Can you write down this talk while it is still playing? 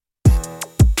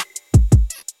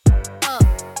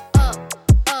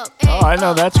I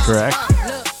know that's correct.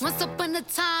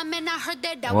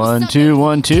 1, 2,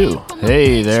 1, 2.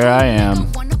 Hey, there I am.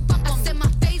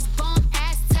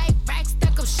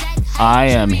 I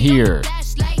am here.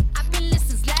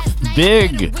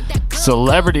 Big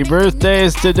celebrity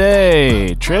birthdays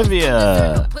today.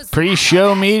 Trivia.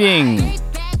 Pre-show meeting.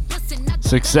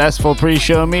 Successful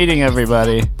pre-show meeting,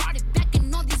 everybody.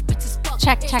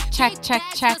 Check, check, check, check,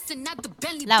 check.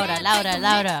 Louder, louder,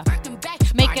 louder.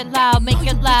 Make it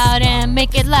loud, and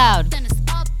make it loud.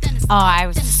 Oh, I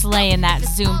was slaying that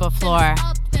Zumba floor.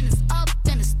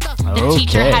 The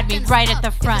teacher had me right at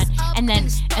the front, and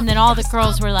then all the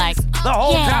girls were like, "The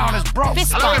whole town is broke."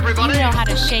 Fist bump. Hello, everybody. You know how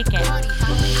to shake it.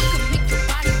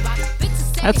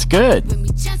 That's good.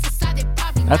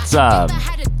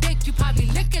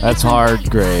 That's hard,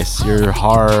 Grace. You're a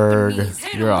hard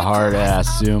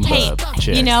ass Zumba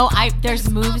chick. You know, there's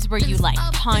moves where you like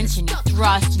punch and you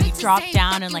thrust and you drop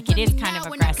down, and like it is kind of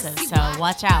aggressive. So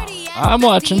watch out. I'm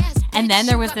watching. And then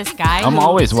there was this guy. I'm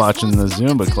always watching the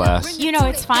Zumba class. You know,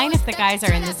 it's fine if the guys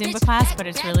are in the Zumba class, but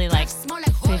it's really like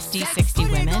 50, 60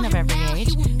 women of every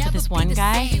age. But this one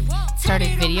guy started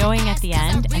videoing at the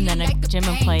end, and then a gym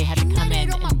employee had to come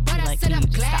in and be like, "You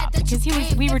need to stop," because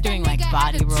we were doing like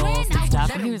body rolls and stuff,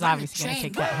 and he was obviously going to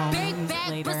take that home and use it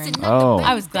later. And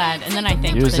I was glad. And then I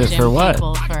thanked the gym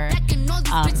people for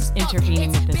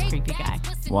intervening with this creepy guy.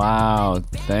 Wow,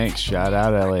 thanks. Shout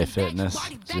out LA Fitness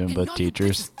Zumba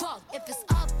teachers.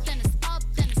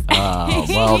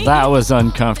 Well, that was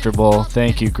uncomfortable.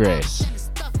 Thank you, Grace.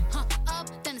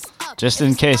 Just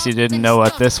in case you didn't know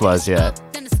what this was yet.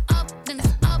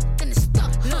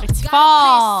 It's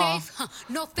fall.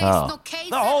 Oh.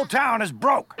 The whole town is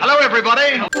broke. Hello,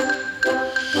 everybody.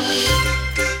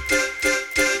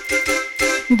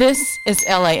 This is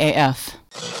LAAF.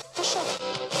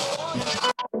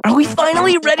 Are we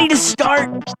finally ready to start?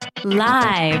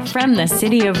 Live from the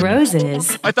City of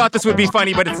Roses. I thought this would be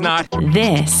funny, but it's not.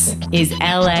 This is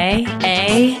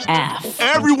LAAF.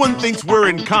 Everyone thinks we're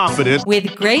incompetent.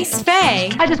 With Grace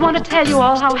Faye. I just want to tell you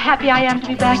all how happy I am to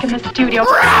be back in the studio.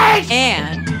 Grace!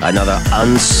 And another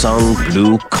unsung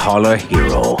blue-collar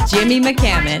hero. Jimmy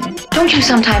McCammon. Don't you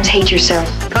sometimes hate yourself?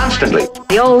 Constantly.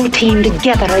 The old team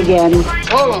together again.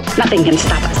 Oh. Nothing can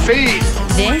stop us. Feed.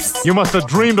 This. You must have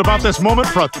dreamed about this moment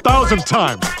for 1,000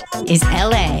 times. Is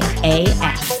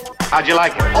LAAF. How'd you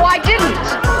like it? Oh, I didn't.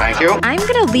 Thank you. I'm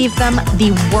going to leave them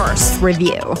the worst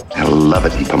review. I love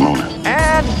it in Pomona.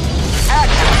 And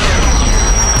action.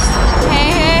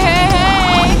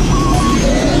 Hey.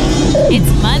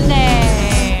 It's Monday.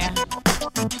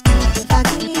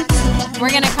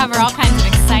 We're going to cover all kinds of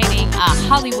exciting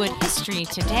Hollywood history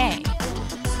today.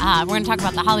 We're going to talk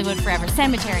about the Hollywood Forever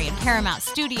Cemetery and Paramount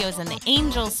Studios and the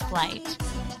Angels Flight,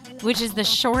 which is the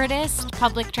shortest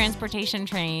public transportation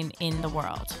train in the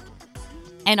world,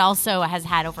 and also has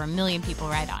had over 1 million people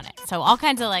ride on it. So all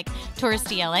kinds of like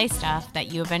touristy LA stuff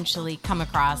that you eventually come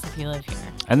across if you live here.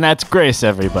 And that's Grace,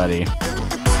 everybody. That's me.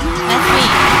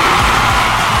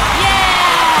 Yeah!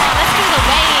 Let's do the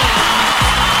wave.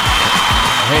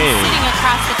 Hey. And sitting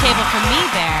across the table from me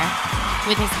there,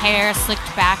 with his hair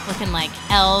slicked back looking like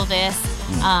Elvis,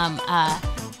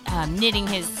 knitting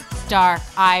his dark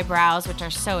eyebrows, which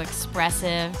are so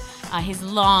expressive, his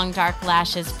long dark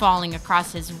lashes falling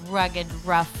across his rugged,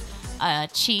 rough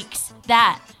cheeks.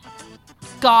 That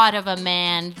god of a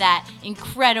man, that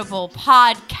incredible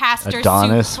podcaster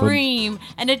Adonis supreme,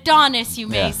 an Adonis, you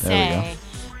may say.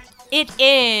 It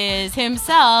is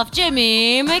himself,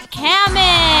 Jimmy McCammon.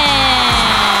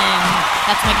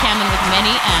 That's McCammon with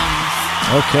many M's.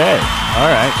 Okay. All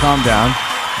right. Calm down.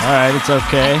 All right. It's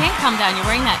okay. I can't calm down. You're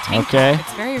wearing that tank top.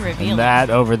 It's very revealing. And that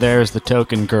over there is the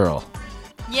token girl.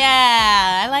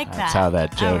 Yeah, I like that. That's how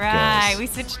that joke goes. All right. goes. We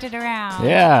switched it around.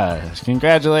 Yeah.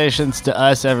 Congratulations to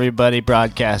us, everybody,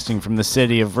 broadcasting from the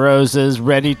City of Roses,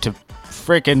 ready to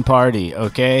frickin' party,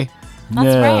 okay?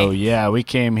 That's right. Yeah, we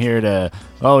came here to...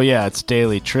 Oh, yeah, it's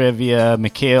daily trivia.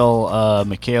 Michaela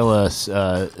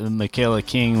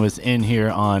King was in here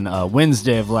on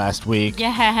Wednesday of last week.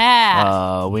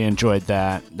 Yeah. We enjoyed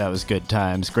that. That was good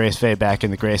times. Grace Faye back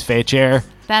in the Grace Faye chair.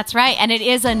 That's right, and it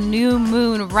is a new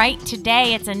moon. Right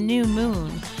today, it's a new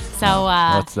moon. So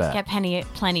what's that? Get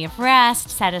plenty of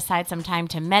rest, set aside some time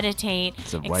to meditate.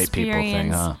 It's a white people thing,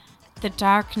 huh? The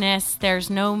darkness, there's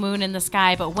no moon in the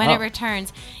sky, but when it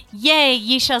returns, yea,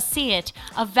 ye shall see it,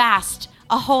 a vast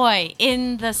ahoy,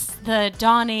 in the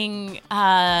dawning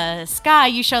sky,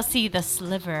 you shall see the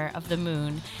sliver of the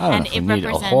moon. And it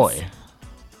represents ahoy.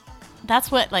 That's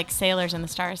what like sailors in the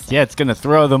stars say. Yeah, it's gonna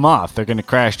throw them off. They're gonna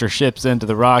crash their ships into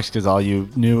the rocks because all you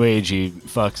new agey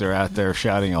fucks are out there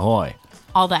shouting ahoy.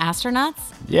 All the astronauts?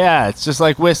 Yeah, it's just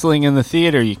like whistling in the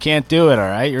theater. You can't do it, all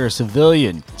right? You're a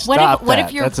civilian. Stop what that.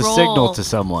 if your That's a role signal to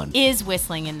someone. Is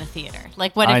whistling in the theater?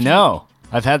 Like, what if I know.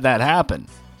 I've had that happen.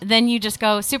 Then you just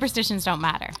go, superstitions don't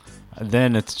matter.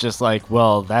 Then it's just like,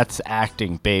 well, that's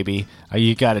acting, baby.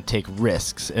 You got to take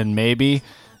risks. And maybe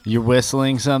you're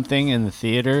whistling something in the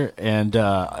theater and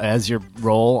as your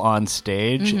role on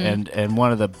stage, and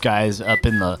one of the guys up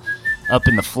in the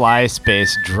fly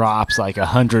space drops like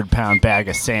 100-pound bag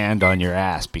of sand on your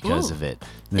ass because of it.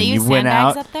 And They then use you went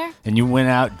sandbags out up there? and you went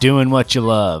out doing what you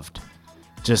loved.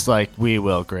 Just like we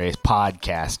will, Grace.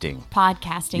 Podcasting.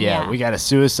 Yeah. We got a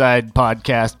suicide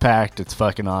podcast pact. It's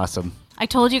fucking awesome. I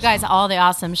told you guys all the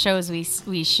awesome shows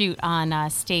we shoot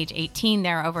on Stage 18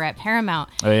 there over at Paramount.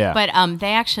 Oh, yeah. But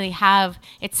they actually have,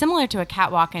 it's similar to a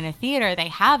catwalk in a theater. They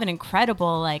have an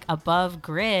incredible, like, above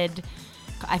grid,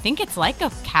 I think it's like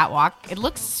a catwalk. It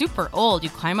looks super old.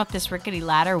 You climb up this rickety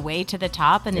ladder way to the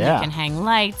top, and then you can hang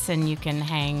lights, and you can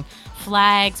hang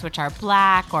flags, which are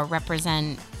black or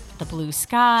represent the blue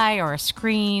sky, or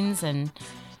screens. And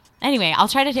anyway, I'll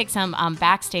try to take some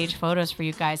backstage photos for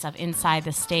you guys of inside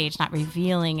the stage, not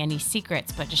revealing any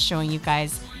secrets, but just showing you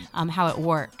guys how it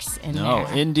works in there.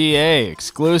 NDA,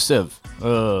 exclusive.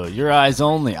 Your eyes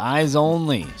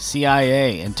only.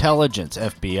 CIA, intelligence,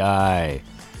 FBI.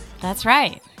 That's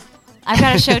right. I've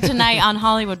got a show tonight on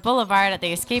Hollywood Boulevard at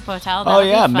the Escape Hotel.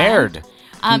 Merd.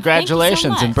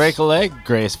 Congratulations so and break a leg,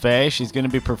 Grace Faye. She's going to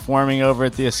be performing over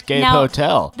at the Escape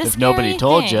Hotel. If nobody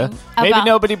told you. Maybe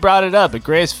nobody brought it up, but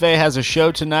Grace Faye has a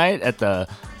show tonight at the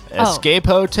Escape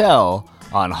Hotel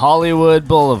on Hollywood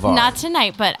Boulevard. Not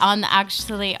tonight, but on August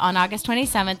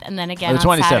 27th, and then again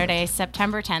on Saturday,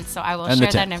 September 10th. So I will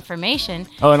share that information.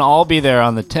 Oh, and I'll be there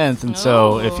on the 10th. And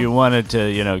so if you wanted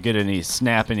to, get any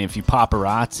if you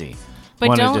paparazzi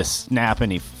wanted to snap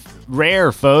any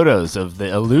rare photos of the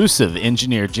elusive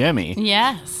engineer Jimmy.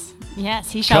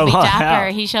 Yes, he shall be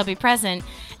dapper. He shall be present.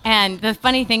 And the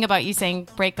funny thing about you saying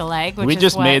break a leg, which we is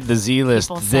just what made the Z list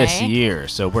this say, year,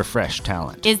 so we're fresh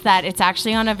talent. Is that it's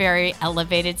actually on a very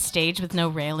elevated stage with no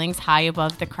railings, high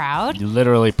above the crowd. You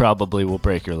literally probably will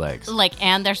break your legs.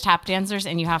 And there's tap dancers,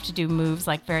 and you have to do moves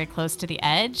like very close to the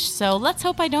edge. So let's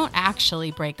hope I don't actually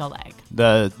break a leg.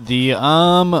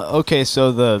 Okay,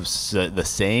 so the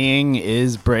saying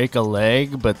is break a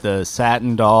leg, but the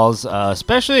satin dolls,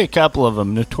 especially a couple of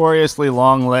them, notoriously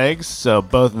long legs, so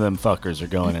both of them fuckers are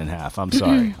going in half. I'm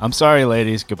sorry. I'm sorry,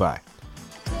 ladies. Goodbye.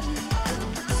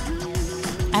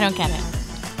 I don't get it.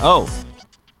 Oh.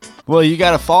 Well, you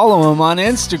got to follow him on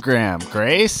Instagram,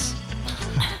 Grace.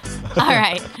 All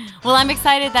right. Well, I'm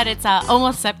excited that it's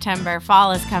almost September.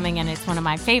 Fall is coming, and it's one of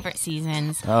my favorite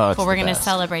seasons. Oh, but we're going to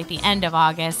celebrate the end of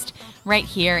August right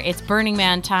here. It's Burning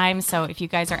Man time, so if you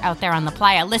guys are out there on the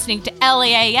playa listening to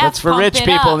LAAF, that's for rich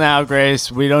people now, Grace.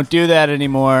 We don't do that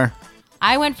anymore.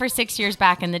 I went for 6 years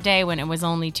back in the day when it was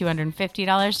only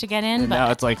 $250 to get in. And now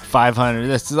it's like $500.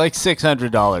 That's like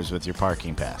 $600 with your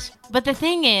parking pass. But the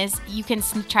thing is, you can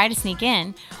try to sneak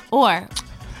in, or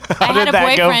How did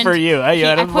that go for you? I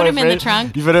put him in the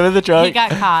trunk. You put him in the trunk? He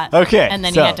got caught. Okay. And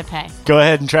then he had to pay. Go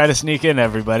ahead and try to sneak in,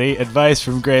 everybody. Advice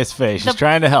from Grace Faye. She's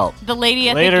trying to help. The lady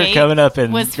at Later the gate coming up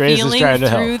and was Grace feeling is trying to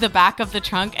through help. the back of the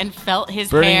trunk and felt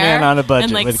his Burning hair. Man on a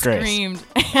budget and, with Grace. Screamed.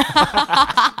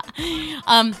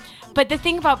 But the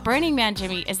thing about Burning Man,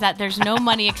 Jimmy, is that there's no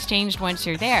money exchanged once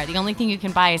you're there. The only thing you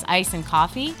can buy is ice and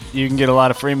coffee. You can get a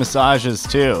lot of free massages,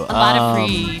 too. A lot of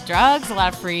free drugs, a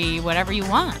lot of free whatever you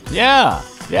want. Yeah.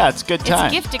 Yeah, it's a good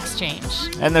time. It's a gift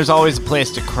exchange. And there's always a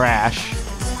place to crash.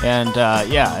 And,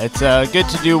 it's good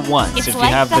to do once it's if like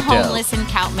you have the dough. homeless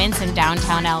encampments in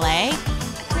downtown LA,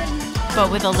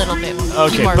 but with a little bit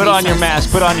Okay, more put on your resources.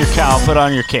 mask, put on your cowl, put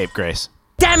on your cape, Grace.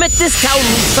 Damn it, this town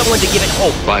needs someone to give it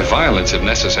hope. By violence if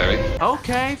necessary.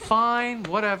 Okay, fine,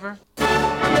 whatever.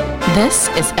 This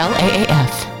is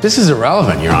LAAF. This is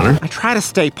irrelevant, Your Honor. I try to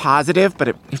stay positive, but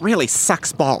it really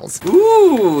sucks balls.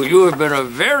 Ooh, you have been a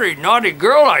very naughty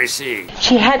girl, I see.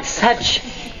 She had such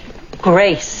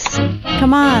grace.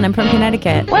 Come on, I'm from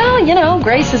Connecticut. Well,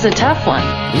 grace is a tough one.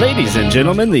 Ladies and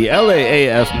gentlemen, the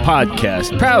LAAF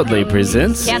podcast proudly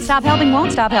presents... Can't stop helping,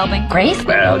 won't stop helping. Grace?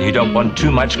 Well, you don't want too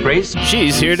much grace.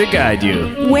 She's here to guide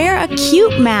you. Wear a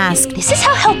cute mask. This is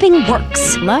how helping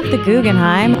works. Love the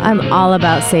Guggenheim. I'm all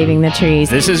about saving the trees.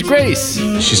 This is Grace.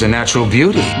 She's a natural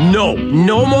beauty. No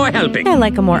more helping. I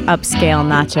like a more upscale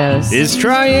nachos. Is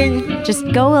trying Just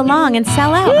go along and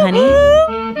sell out, honey.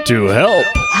 to help.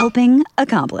 Helping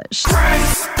accomplished.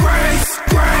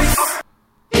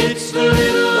 It's the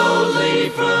little old lady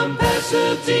from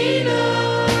Pasadena.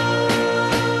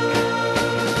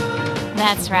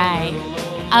 That's right.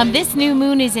 This new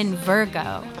moon is in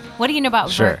Virgo, What do you know about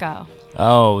Sure. Virgo?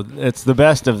 Oh, it's the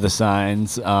best of the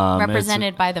signs.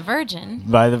 Represented by the Virgin.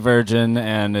 By the Virgin,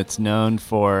 and it's known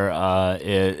for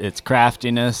its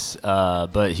craftiness,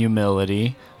 but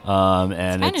humility.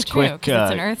 And it's true, quick.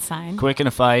 'cause it's an earth sign. Quick in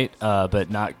a fight,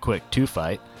 but not quick to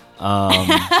fight.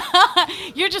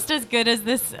 You're just as good as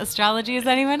this astrology as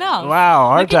anyone else. Wow,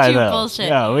 aren't Look at I you though? bullshit.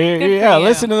 Yeah, Good for you.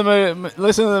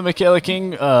 listen to the Michaela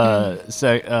King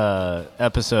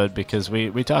episode because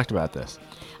we talked about this.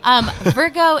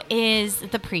 Virgo is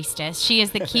the priestess. She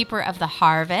is the keeper of the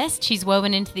harvest. She's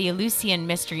woven into the Eleusinian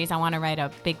mysteries. I want to write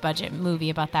a big budget movie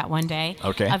about that one day.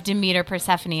 Okay. Of Demeter,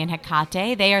 Persephone, and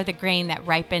Hecate. They are the grain that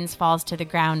ripens, falls to the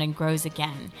ground, and grows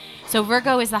again. So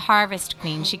Virgo is the harvest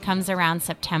queen. She comes around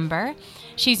September.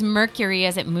 She's Mercury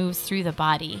as it moves through the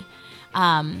body.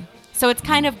 So it's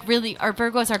kind of really, our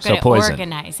Virgos are good at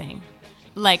organizing.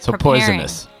 Like preparing.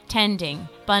 Poisonous. Tending,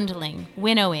 bundling,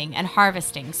 winnowing, and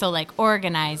harvesting. So like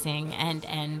organizing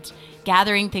and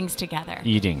gathering things together.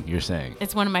 Eating, you're saying.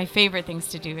 It's one of my favorite things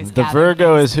to do is the gather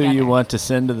Virgo things is who together. you want to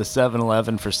send to the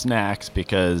 7-Eleven for snacks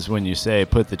because when you say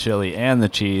put the chili and the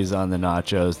cheese on the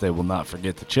nachos, they will not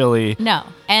forget the chili. No,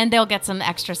 and they'll get some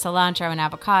extra cilantro and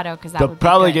avocado because that They'll would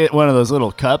probably be good. get one of those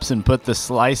little cups and put the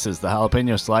slices, the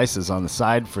jalapeno slices on the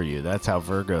side for you. That's how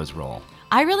Virgos roll.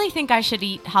 I really think I should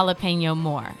eat jalapeno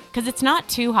more because it's not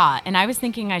too hot. And I was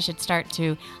thinking I should start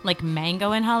to like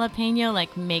mango and jalapeno,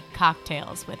 like make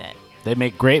cocktails with it. They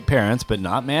make great parents, but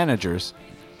not managers.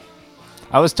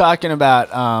 I was talking about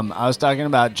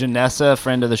Janessa,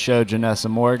 friend of the show, Janessa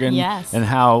Morgan. Yes. And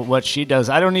how what she does.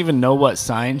 I don't even know what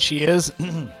sign she is.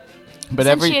 But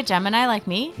Isn't she a Gemini like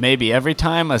me? Maybe every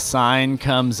time a sign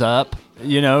comes up,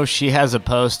 she has a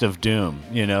post of doom,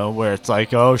 where it's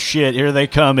like, oh shit, here they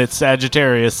come. It's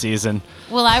Sagittarius season.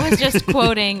 Well, I was just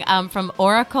quoting from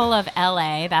Oracle of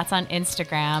LA. That's on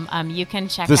Instagram. You can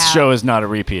check out. This show is not a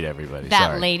repeat, everybody. That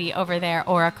Sorry. lady over there,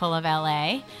 Oracle of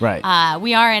LA. Right.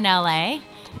 We are in LA.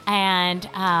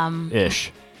 And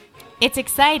Ish. It's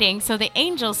exciting. So the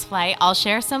Angels flight, I'll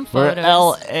share some photos. We're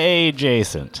LA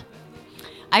adjacent.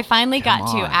 I finally got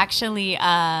Come to on. actually.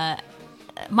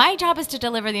 My job is to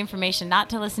deliver the information, not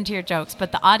to listen to your jokes,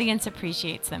 but the audience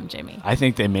appreciates them, Jimmy. I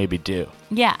think they maybe do.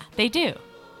 Yeah, they do.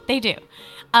 They do.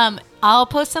 I'll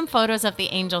post some photos of the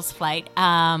Angels flight.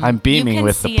 I'm beaming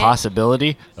with the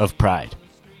possibility of pride.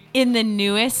 In the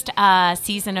newest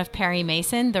season of Perry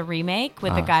Mason, the remake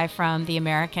with the guy from The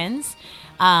Americans,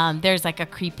 there's like a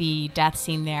creepy death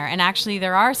scene there. And actually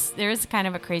there is kind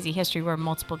of a crazy history where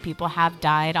multiple people have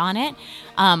died on it.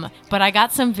 But I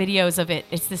got some videos of it.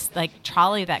 It's this like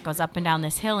trolley that goes up and down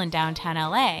this hill in downtown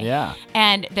LA. Yeah.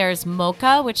 And there's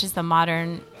MoCA, which is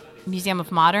the Museum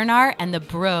of Modern Art, and the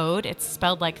Broad. It's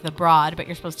spelled like the Broad, but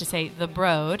you're supposed to say the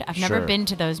Broad. I've never been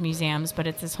to those museums, but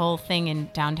it's this whole thing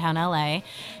in downtown LA.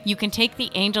 You can take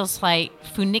the Angels Flight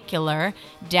funicular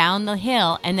down the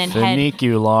hill and then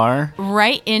Funicular. head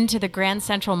right into the Grand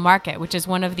Central Market, which is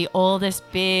one of the oldest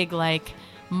big like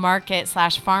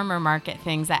market/farmer market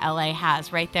things that LA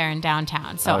has right there in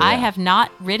downtown. So I have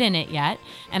not ridden it yet,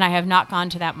 and I have not gone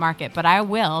to that market, but I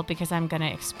will because I'm going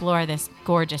to explore this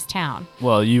gorgeous town.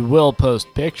 Well, you will post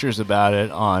pictures about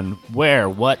it on where?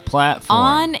 What platform?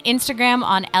 On Instagram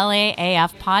on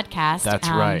LAAF podcast. That's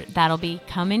right. That'll be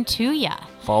coming to ya.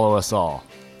 Follow us all.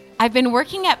 I've been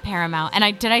working at Paramount,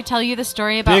 and did I tell you the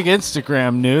story about Big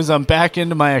Instagram news. I'm back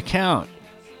into my account.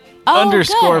 Oh, _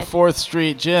 good. 4th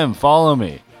Street Gym. Follow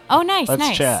me. Oh, nice, Let's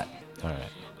nice. chat. All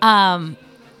right.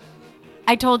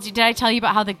 Did I tell you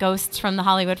about how the ghosts from the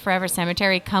Hollywood Forever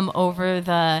Cemetery come over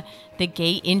the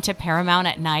gate into Paramount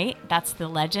at night? That's the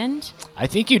legend. I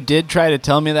think you did try to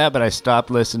tell me that, but I stopped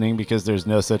listening because there's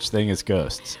no such thing as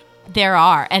ghosts. There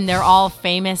are, and they're all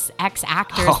famous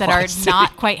ex-actors that are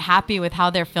not quite happy with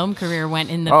how their film career went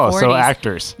in the 40s. Oh, so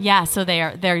actors. Yeah, so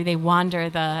they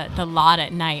wander the lot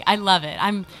at night. I love it.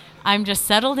 I'm just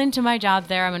settled into my job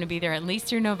there. I'm going to be there at least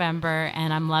through November,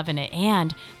 and I'm loving it.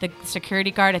 And the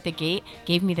security guard at the gate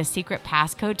gave me the secret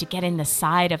passcode to get in the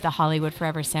side of the Hollywood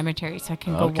Forever Cemetery, so I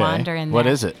can go wander in there. What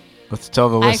is it? Let's tell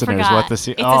the listeners I forgot. what the It's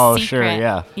a secret. Sure,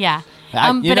 yeah. Yeah.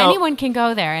 But anyone can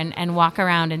go there and walk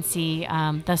around and see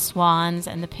the swans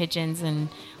and the pigeons and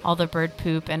all the bird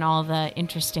poop and all the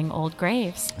interesting old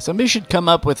graves. Somebody should come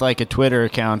up with like a Twitter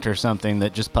account or something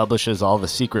that just publishes all the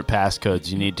secret passcodes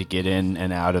you need to get in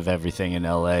and out of everything in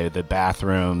LA, the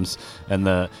bathrooms and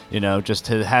just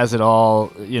has it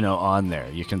all, on there.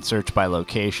 You can search by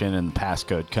location and the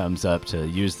passcode comes up to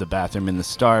use the bathroom in the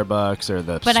Starbucks or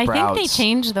the But Sprouts. I think they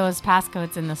changed those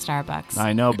passcodes in the Starbucks.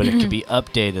 I know, but it could be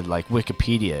updated like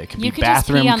Wikipedia. It could you be could just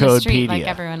bathroom pee on the street codepedia. like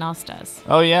everyone else does.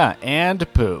 Oh, yeah, and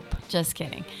poop. Just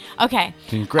kidding. Okay.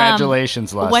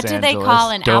 Congratulations, Los what Angeles. What do they call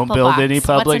an Don't apple build box? any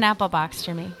public. What's an apple box,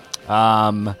 Jimmy?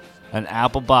 An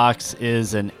apple box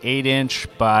is an 8-inch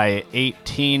by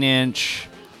 18-inch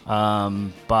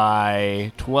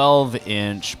by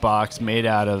 12-inch box made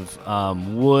out of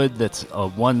wood that's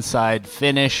one side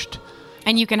finished.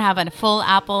 And you can have a full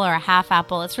apple or a half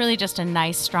apple. It's really just a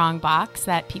nice, strong box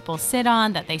that people sit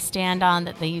on, that they stand on,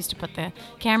 that they use to put the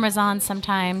cameras on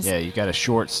sometimes. Yeah, you got a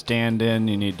short stand-in.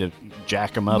 You need to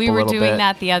jack them up a little bit. We were doing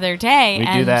that the other day. We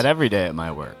do that every day at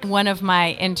my work. One of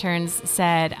my interns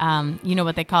said, you know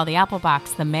what they call the apple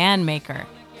box? The man maker.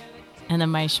 And then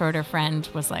my shorter friend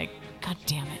was like, God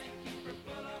damn it.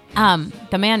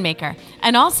 The man maker.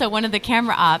 And also one of the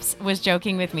camera ops was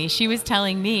joking with me. She was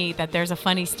telling me that there's a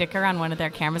funny sticker on one of their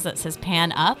cameras that says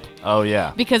pan up. Oh,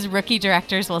 yeah. Because rookie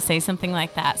directors will say something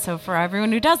like that. So for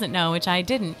everyone who doesn't know, which I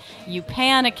didn't, you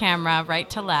pan a camera right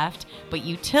to left, but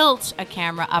you tilt a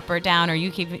camera up or down, or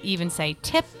you can even say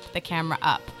tip the camera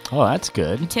up. Oh, that's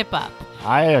good. Tip up.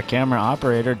 I, a camera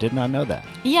operator, did not know that.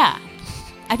 Yeah.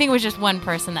 I think it was just one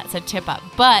person that said tip up.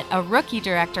 But a rookie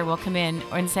director will come in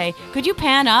and say, could you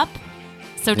pan up?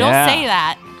 So don't say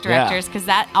that, directors, because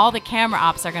all the camera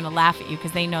ops are going to laugh at you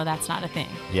because they know that's not a thing.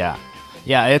 Yeah.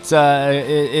 Yeah,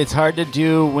 it's hard to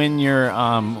do when you're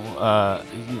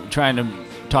trying to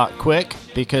talk quick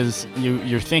because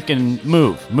you're thinking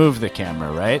move the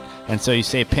camera, right? And so you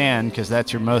say pan because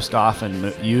that's your most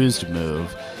often used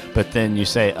move, but then you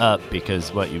say up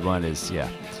because what you want is,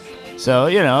 So,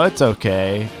 it's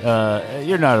okay.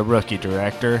 You're not a rookie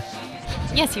director.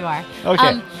 Yes, you are.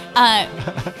 Okay.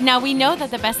 Now, we know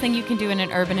that the best thing you can do in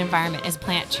an urban environment is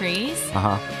plant trees.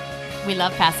 Uh-huh. We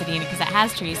love Pasadena because it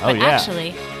has trees. But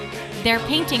actually, they're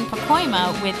painting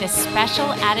Pacoima with this special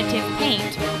additive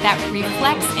paint that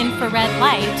reflects infrared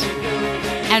light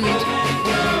and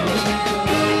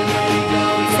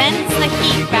sends the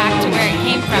heat back to where it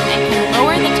came from and can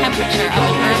lower the temperature of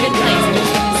an urban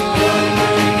place.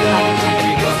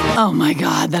 Oh my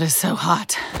God, that is so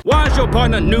hot. Why is your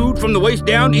partner nude from the waist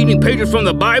down, eating pages from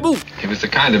the Bible? He was the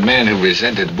kind of man who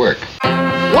resented work.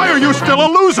 Why are you still a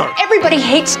loser? Everybody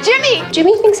hates Jimmy.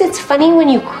 Jimmy thinks it's funny when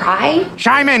you cry.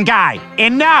 Chime in, guy.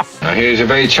 Enough. Now, he's a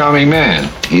very charming man.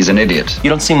 He's an idiot. You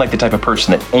don't seem like the type of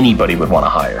person that anybody would want to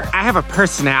hire. I have a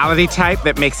personality type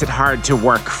that makes it hard to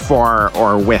work for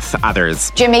or with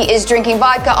others. Jimmy is drinking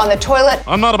vodka on the toilet.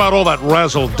 I'm not about all that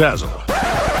razzle-dazzle.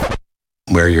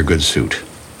 Wear your good suit.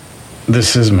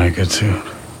 This is my good suit.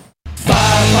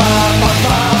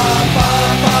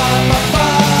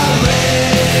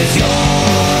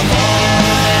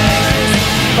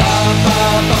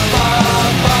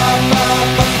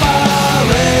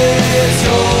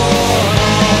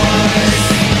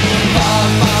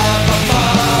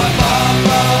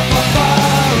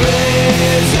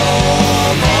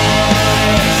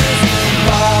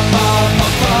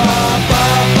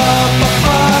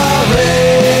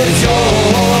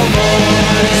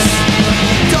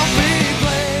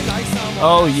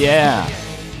 Oh, yeah.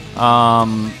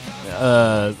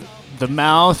 The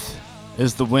mouth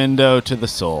is the window to the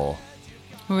soul.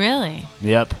 Really?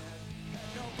 Yep.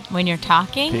 When you're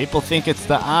talking? People think it's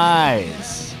the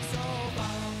eyes,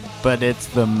 but it's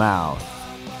the mouth.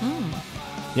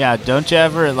 Yeah, don't you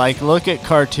ever, look at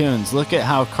cartoons. Look at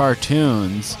how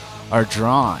cartoons are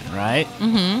drawn, right?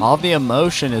 Mm-hmm. All the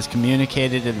emotion is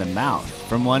communicated in the mouth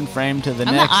from one frame to the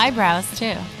next. And the eyebrows,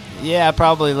 too. Yeah,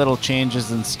 probably little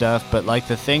changes and stuff, but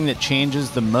the thing that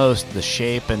changes the most, the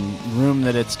shape and room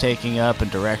that it's taking up and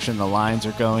direction the lines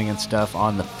are going and stuff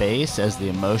on the face as the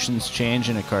emotions change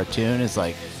in a cartoon is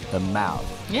the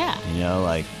mouth. Yeah.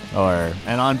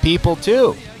 And on people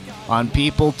too.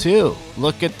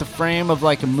 Look at the frame of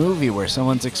a movie where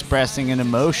someone's expressing an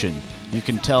emotion. You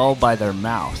can tell by their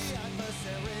mouth.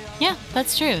 Yeah,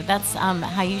 that's true. That's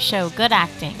how you show good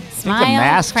acting. Smile, I think the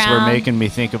masks frown. were making me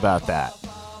think about that.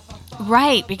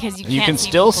 Right, because you can see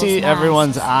still see masks.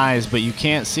 everyone's eyes, but you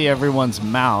can't see everyone's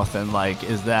mouth. And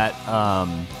is that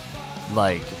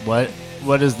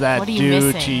what does that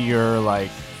do to your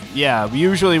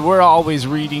usually we're always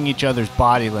reading each other's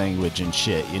body language and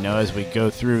shit, as we go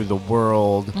through the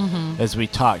world, as we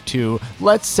talk to,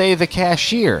 let's say, the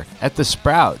cashier at the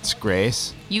Sprouts,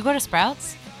 Grace. You go to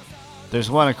Sprouts? There's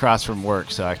one across from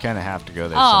work, so I kind of have to go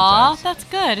there sometimes. sometimes. That's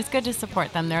good. It's good to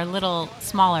support them. They're a little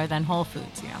smaller than Whole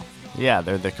Foods, Yeah,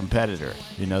 they're the competitor,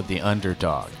 the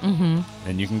underdog. Mm-hmm.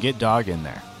 And you can get dog in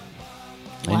there.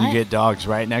 What? And you get dogs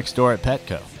right next door at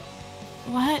Petco.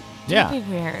 What? Yeah. That'd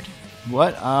be weird.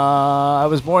 What? I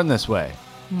was born this way.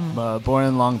 Born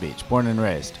in Long Beach. Born and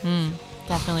raised.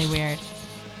 Definitely weird.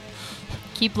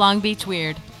 Keep Long Beach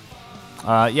weird.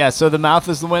 So the mouth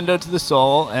is the window to the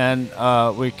soul, and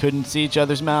we couldn't see each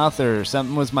other's mouth or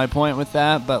something was my point with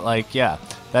that. But, like, yeah,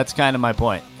 that's kind of my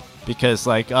point. Because,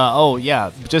 like,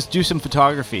 just do some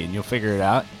photography and you'll figure it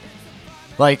out.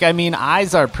 Like, I mean,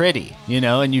 eyes are pretty,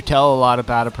 and you tell a lot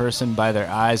about a person by their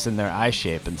eyes and their eye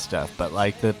shape and stuff. But,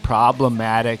 like, the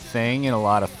problematic thing in a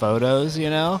lot of photos,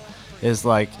 is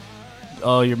like,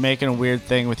 oh, you're making a weird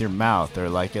thing with your mouth. Or,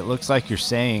 like, it looks like you're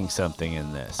saying something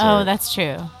in this. Oh, that's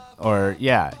true. Or,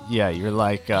 yeah, you're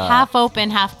like... half open,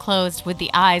 half closed with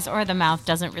the eyes or the mouth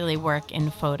doesn't really work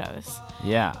in photos.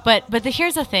 Yeah. But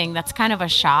here's the thing that's kind of a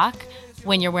shock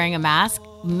when you're wearing a mask.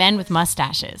 Men with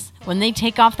mustaches. When they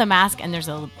take off the mask and there's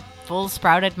a full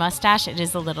sprouted mustache, it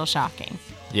is a little shocking.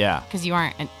 Yeah. Because you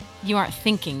aren't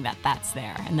thinking that that's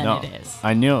there, and then it is.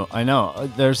 I know.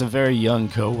 There's a very young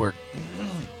coworker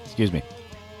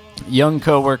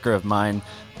of mine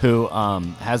who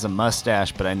has a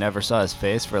mustache, but I never saw his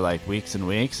face for like weeks and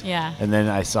weeks. Yeah. And then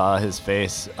I saw his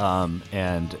face,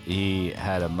 and he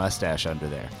had a mustache under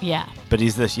there. Yeah. But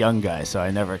he's this young guy, so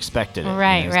I never expected it.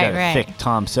 Right, he's got a thick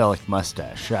Tom Selleck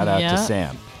mustache. Shout out to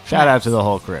Sam. Shout out to the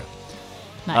whole crew.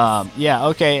 Nice.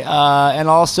 Okay. And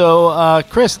also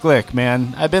Chris Glick,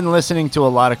 man. I've been listening to a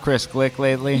lot of Chris Glick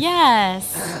lately.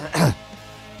 Yes.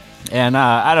 And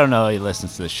I don't know, he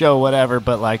listens to the show, whatever,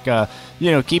 but like,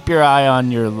 keep your eye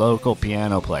on your local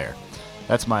piano player.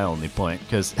 That's my only point,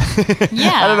 because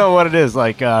I don't know what it is.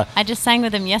 Like, I just sang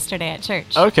with him yesterday at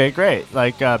church. Okay, great.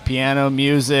 Like piano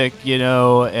music,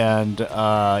 and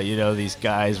these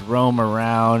guys roam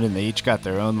around, and they each got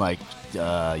their own like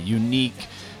unique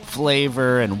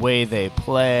flavor and way they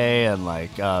play, and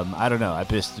like I don't know. I've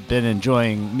just been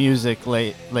enjoying music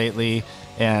lately.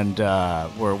 And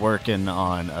we're working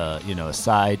on, a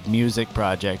side music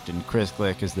project, and Chris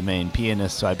Glick is the main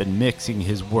pianist, so I've been mixing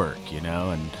his work,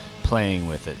 and playing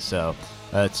with it. So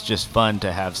it's just fun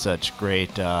to have such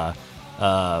great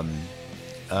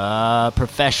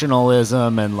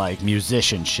professionalism and, like,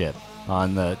 musicianship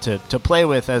on to play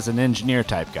with as an engineer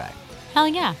type guy. Hell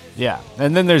yeah. Yeah.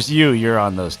 And then there's you. You're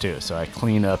on those too. So I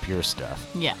clean up your stuff.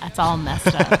 Yeah, it's all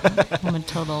messed up. I'm a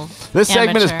total This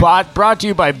segment is brought to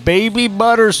you by Baby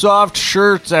Butter Soft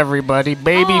Shirts, everybody.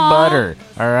 Baby Butter.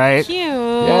 All right? Cute.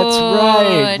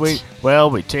 That's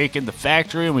right. We take in the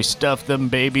factory and we stuff them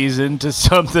babies into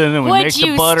something and we make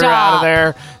the butter out of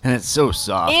there. And it's so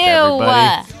soft,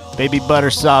 everybody. Baby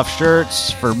Butter Soft Shirts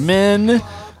for men. The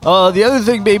other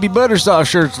thing Baby Butter Soft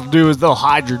Shirts will do is they'll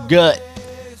hide your gut.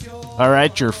 All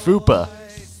right, your fupa.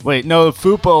 Wait, no,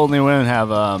 fupa only women have.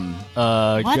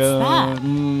 What's that?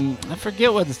 I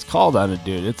forget what it's called on it,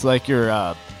 dude. It's like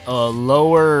your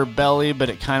lower belly, but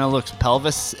it kind of looks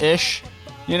pelvis-ish,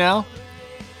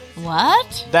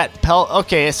 What?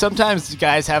 Okay, sometimes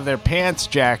guys have their pants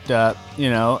jacked up,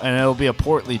 and it'll be a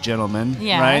portly gentleman,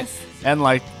 right? And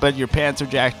but your pants are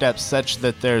jacked up such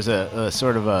that there's a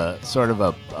sort of a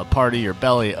part of your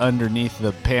belly underneath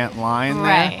the pant line.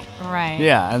 Right.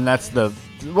 Yeah, and that's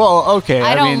okay.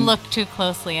 I don't look too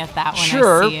closely at that when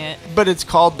I see it. But it's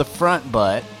called the front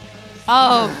butt.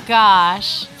 Oh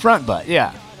gosh. Front butt,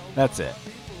 yeah, that's it.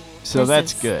 So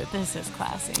that's good. This is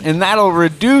classy. And that'll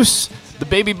reduce. The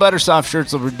Baby Butter Soft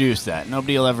Shirts will reduce that.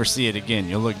 Nobody will ever see it again.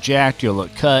 You'll look jacked. You'll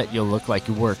look cut. You'll look like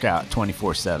you work out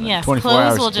 24/7. Yes, 24 clothes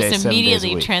hours will a day, just 7 days a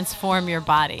immediately week. transform your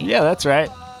body. Yeah, that's right.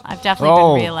 I've definitely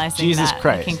been realizing Jesus that,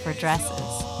 Christ. looking for dresses.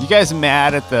 You guys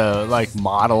mad at the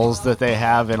models that they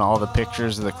have in all the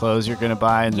pictures of the clothes you're going to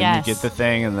buy, and then you get the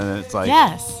thing, and then it's like,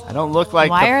 yes, I don't look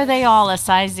like. Why are they all a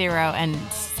size 0 and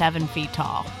 7 feet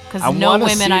tall? Because no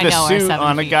women I know are 7 I want to see the suit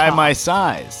on a guy tall. my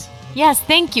size. Yes,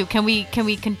 thank you. Can we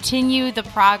continue the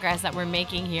progress that we're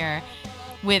making here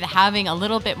with having a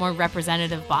little bit more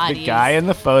representative bodies? The guy in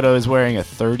the photo is wearing a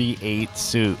 38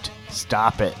 suit.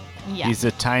 Stop it. Yeah. He's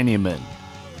a tiny man.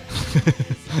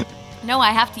 No,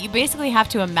 you basically have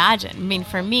to imagine. I mean,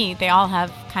 for me, they all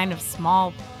have kind of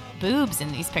small boobs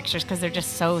in these pictures because they're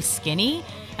just so skinny.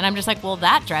 And I'm just like, well,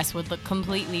 that dress would look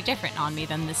completely different on me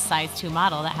than this size 2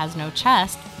 model that has no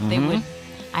chest. Mm-hmm.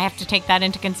 I have to take that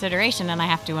into consideration, and I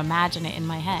have to imagine it in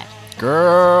my head.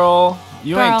 Girl,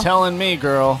 you ain't telling me,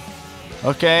 girl.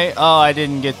 Okay? Oh, I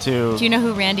didn't get to... Do you know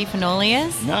who Randy Finoli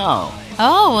is? No.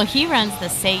 Oh, well, he runs the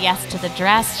Say Yes to the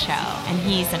Dress show, and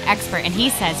he's an expert, and he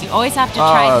says you always have to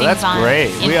try things on. Oh,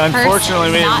 that's great.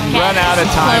 Unfortunately, we run out of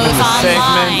time in the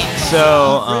segment,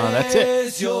 so that's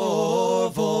it.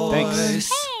 Thanks.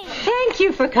 Hey. Thank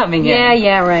you for coming in.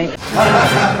 Yeah, right.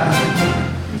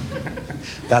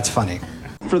 That's funny.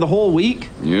 For the whole week?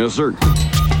 Yes, sir.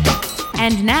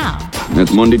 And now.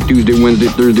 That's Monday, Tuesday, Wednesday,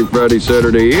 Thursday, Friday,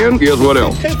 Saturday, and guess what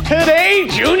else? Today,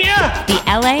 Junior! The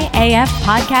LAAF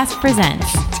podcast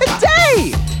presents Today!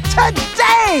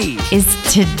 today! Is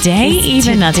today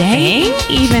even a thing?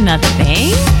 Even a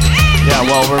thing? Yeah,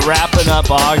 well, we're wrapping up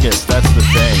August. That's the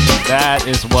thing. That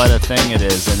is what a thing it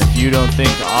is. And if you don't think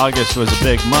August was a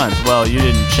big month, well, you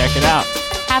didn't check it out.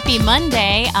 Happy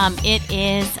Monday. It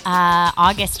is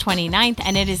August 29th,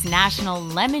 and it is National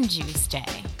Lemon Juice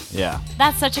Day. Yeah.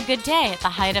 That's such a good day at the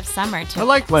height of summer to I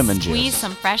like lemon juice. Squeeze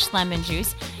some fresh lemon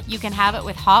juice. You can have it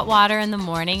with hot water in the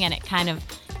morning, and it kind of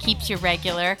keeps you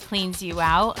regular, cleans you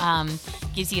out,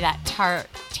 gives you that tart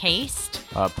taste.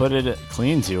 It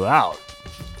cleans you out.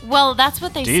 Well, that's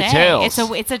what they Details. say.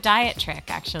 It's a diet trick,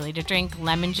 actually, to drink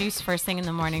lemon juice first thing in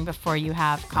the morning before you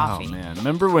have coffee. Oh, man.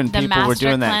 Remember when people were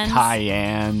doing that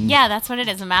cayenne? Yeah, that's what it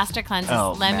is. A master cleanse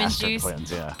is lemon master juice,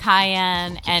 cleanse, yeah.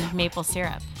 cayenne, and maple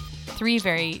syrup. 3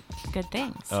 very good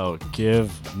things. Oh,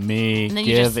 give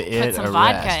it some a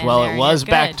vodka rest. in Well, there it and was you're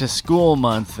back good. to school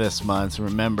month this month.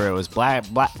 Remember, it was black.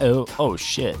 Oh,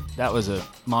 shit. That was a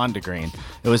Mondegreen.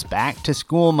 It was back to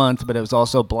school month, but it was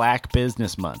also Black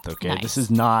Business Month, okay? Nice. This is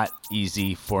not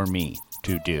easy for me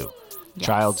to do. Yes.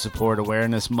 Child Support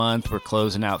Awareness Month. We're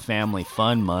closing out Family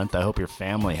Fun Month. I hope your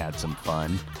family had some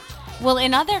fun. Well,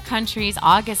 in other countries,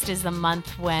 August is the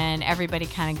month when everybody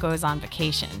kind of goes on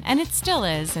vacation. And it still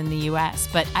is in the U.S.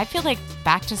 But I feel like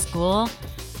back to school,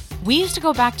 we used to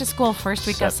go back to school first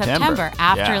week of September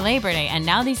after Labor Day. And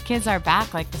now these kids are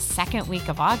back like the second week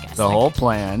of August. The whole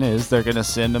plan is they're going to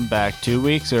send them back 2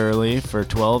 weeks early for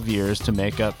 12 years to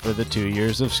make up for the 2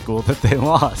 years of school that they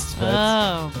lost.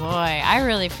 Oh, boy. I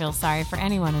really feel sorry for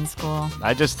anyone in school.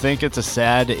 I just think it's a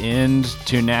sad end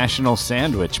to National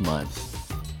Sandwich Month.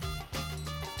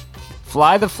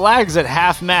 Fly the flags at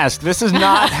half-mast. This is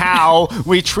not how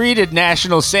we treated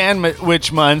National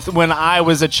Sandwich Month when I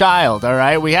was a child, all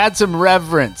right? We had some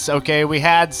reverence, okay? We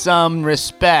had some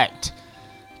respect.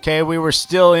 Okay, we were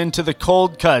still into the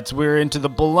cold cuts. We were into the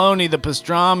bologna, the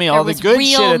pastrami, all the good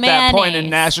shit at that point in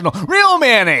National. Real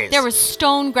mayonnaise! There was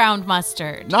stone ground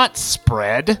mustard. Not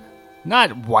spread.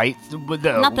 Not white.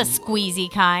 Not the squeezy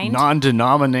kind.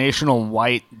 Non-denominational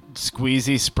white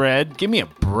squeezy spread. Give me a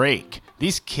break.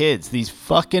 These kids, these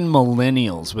fucking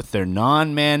millennials with their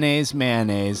non-mayonnaise,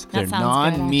 their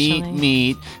non-meat,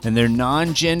 meat, and their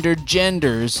non-gendered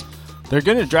genders, they're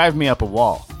going to drive me up a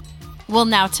wall. Well,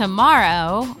 now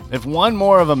tomorrow... If one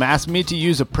more of them asks me to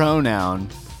use a pronoun,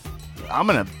 I'm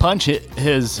going to punch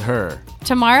her.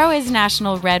 Tomorrow is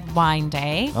National Red Wine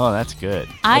Day. Oh, that's good.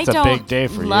 That's a big day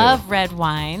for you. I don't love red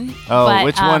wine. Oh, but,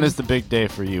 which one is the big day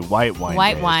for you? White wine.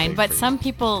 White wine, but some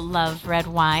people love red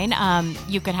wine.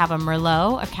 You could have a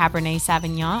Merlot, a Cabernet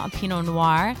Sauvignon, a Pinot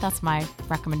Noir. That's my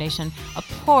recommendation. A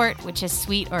Port, which is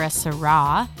sweet, or a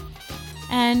Syrah.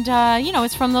 And,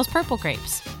 it's from those purple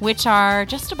grapes, which are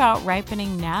just about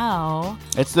ripening now.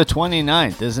 It's the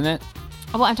 29th, isn't it?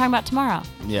 Oh, well, I'm talking about tomorrow.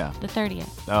 Yeah. The 30th.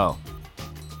 Oh.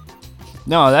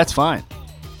 No, that's fine.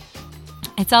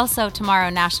 It's also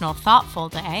tomorrow National Thoughtful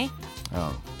Day.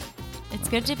 Oh. It's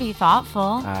good to be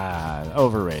thoughtful.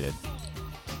 Overrated.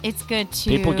 It's good to...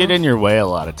 People get in your way a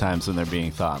lot of times when they're being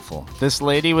thoughtful. This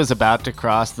lady was about to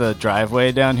cross the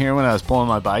driveway down here when I was pulling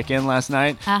my bike in last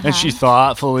night, and she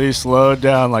thoughtfully slowed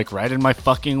down, like right in my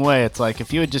fucking way. It's like,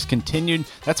 if you had just continued...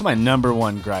 That's my number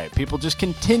one gripe. People just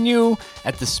continue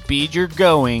at the speed you're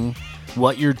going,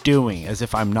 what you're doing, as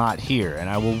if I'm not here, and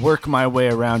I will work my way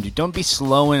around you. Don't be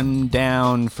slowing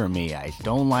down for me. I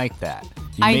don't like that.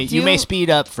 You may speed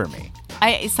up for me.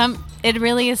 It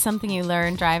really is something you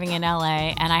learn driving in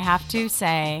LA, and I have to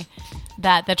say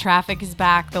that the traffic is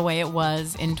back the way it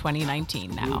was in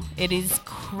 2019 now. It is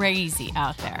crazy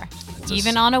out there.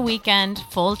 Even on a weekend,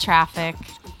 full traffic.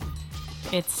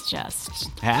 It's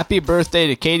just... Happy birthday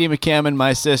to Katie McCammon,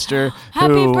 my sister.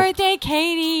 Happy birthday,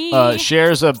 Katie.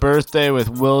 Shares a birthday with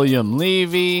William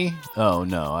Levy. Oh,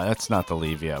 no, that's not the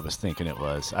Levy I was thinking it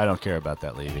was. I don't care about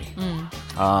that Levy.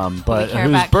 But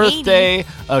whose birthday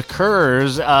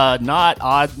occurs, not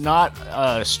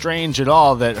strange at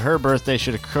all that her birthday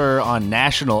should occur on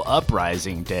National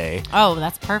Uprising Day. Oh,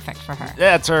 that's perfect for her.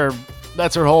 That's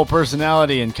her whole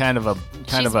personality and kind of a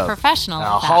professional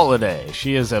holiday.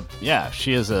 She is a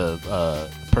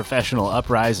professional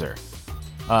upriser.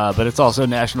 But it's also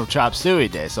National Chop Suey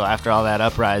Day. So after all that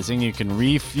uprising, you can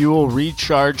refuel,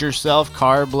 recharge yourself,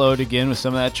 carb load again with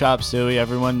some of that chop suey.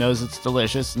 Everyone knows it's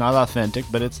delicious. Not authentic,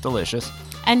 but it's delicious.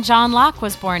 And John Locke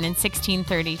was born in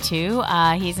 1632.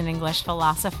 He's an English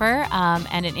philosopher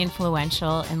and an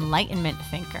influential Enlightenment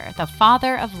thinker, the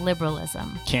father of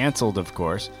liberalism. Canceled, of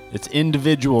course. It's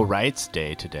Individual Rights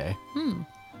Day today.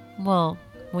 Well,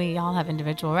 we all have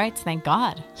individual rights, thank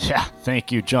God. Yeah,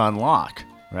 thank you, John Locke.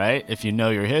 Right? If you know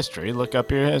your history, look up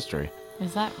your history.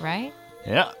 Is that right?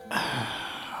 Yeah.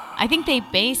 I think they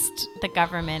based the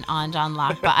government on John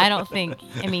Locke, but I don't think,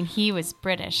 I mean, he was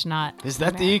British, not Is that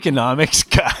American. the economics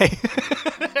guy?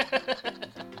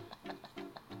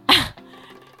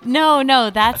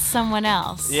 No, that's someone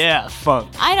else. Yeah,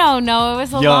 funk. I don't know. It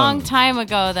was a Young. long time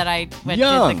ago that I did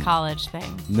the college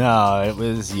thing. No, it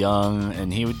was Young,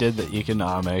 and he did the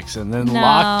economics, and then No.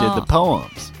 Locke did the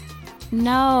poems.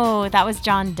 No, that was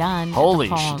John Donne. Holy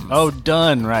shit! shit. Oh,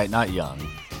 Dunn, right, not Young.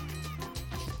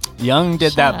 Young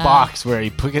did Shut that up. box where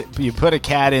you put a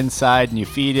cat inside and you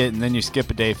feed it, and then you skip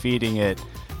a day feeding it.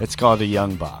 It's called a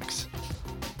Young box.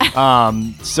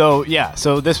 So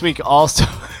this week also...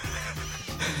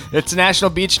 It's National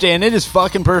Beach Day, and it is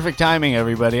fucking perfect timing,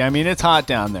 everybody. I mean, it's hot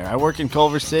down there. I work in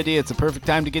Culver City. It's a perfect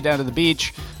time to get down to the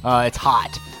beach. It's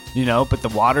hot, but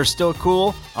the water's still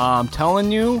cool. I'm telling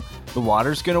you, the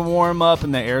water's going to warm up,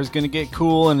 and the air's going to get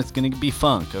cool, and it's going to be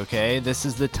funk, okay? This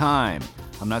is the time.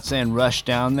 I'm not saying rush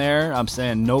down there. I'm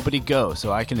saying nobody go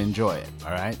so I can enjoy it,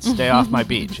 all right? Stay off my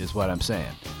beach is what I'm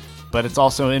saying. But it's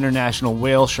also International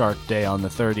Whale Shark Day on the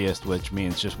 30th, which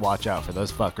means just watch out for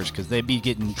those fuckers because they be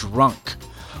getting drunk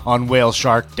on Whale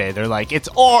Shark Day. They're like, it's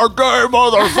our day,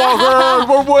 motherfuckers!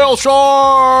 We're whale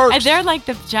sharks! And they're like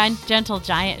the gentle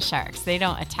giant sharks. They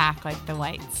don't attack like the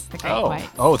whites, the great whites.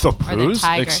 Oh, the Or the Bruce?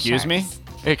 tiger Excuse me? sharks.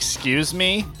 Excuse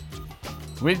me?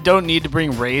 We don't need to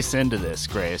bring race into this,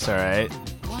 Grace, all right?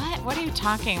 What are you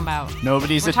talking about?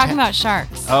 We're talking about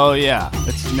sharks. Oh, yeah.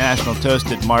 It's National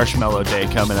Toasted Marshmallow Day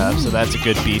coming up, so that's a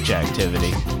good beach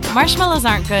activity. Marshmallows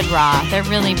aren't good raw. They're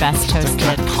really best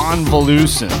toasted.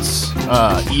 Convolutions.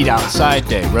 Eat Outside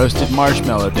Day, Roasted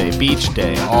Marshmallow Day, Beach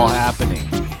Day, all happening.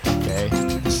 Okay?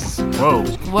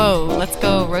 Whoa, let's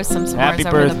go roast some s'mores Happy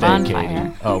over birthday, the bonfire.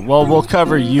 Katie. Oh, well, we'll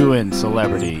cover you and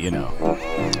celebrity,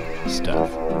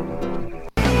 stuff.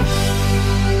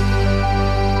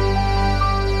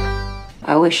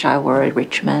 I wish I were a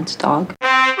rich man's dog.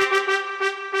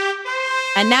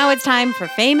 And now it's time for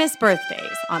famous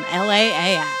birthdays on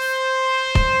LAAF.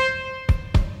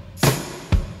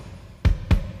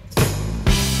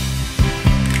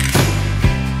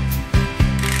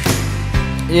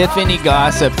 If any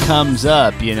gossip comes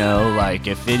up, like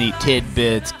if any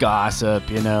tidbits gossip,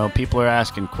 people are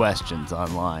asking questions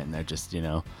online. They're just,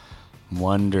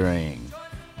 wondering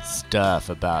stuff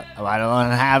about, I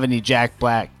don't have any Jack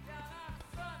Black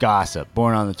gossip.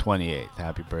 Born on the 28th.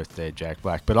 Happy birthday, Jack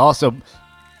Black. But also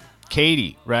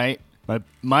Katie, right?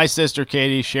 My sister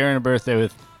Katie sharing a birthday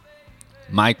with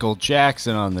Michael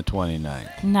Jackson on the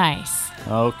 29th. Nice.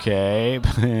 Okay.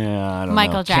 I don't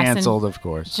Michael know. Jackson. Canceled, of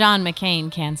course. John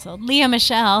McCain canceled. Leah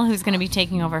Michele, who's going to be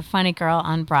taking over Funny Girl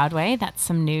on Broadway. That's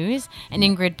some news. And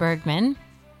Ingrid Bergman.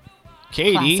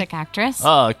 Katie. Classic actress.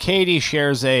 Katie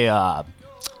shares a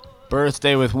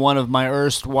birthday with one of my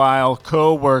erstwhile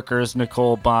co-workers,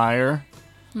 Nicole Byer.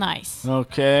 Nice.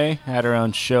 Okay. Had her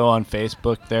own show on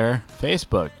Facebook there.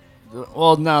 Facebook.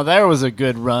 Well, now there was a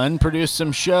good run. Produced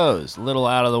some shows. Little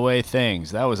out of the way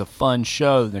things. That was a fun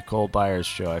show, Nicole Byer's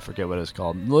show. I forget what it's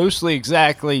called. Loosely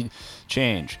exactly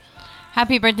change.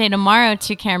 Happy birthday tomorrow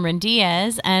to Cameron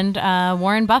Diaz and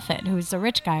Warren Buffett, who's a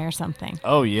rich guy or something.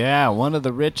 Oh, yeah. One of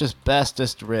the richest,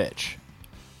 bestest rich.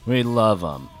 We love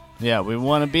them. Yeah, we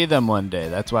want to be them one day.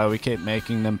 That's why we keep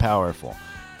making them powerful.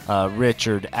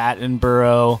 Richard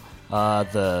Attenborough.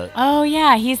 Oh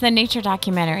yeah, he's the nature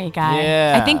documentary guy.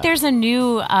 Yeah, I think there's a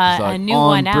new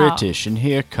one out. British, and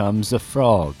here comes a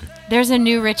frog. There's a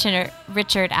new Richard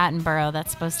Attenborough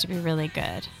that's supposed to be really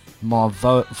good. My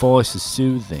voice is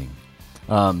soothing.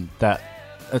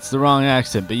 That's the wrong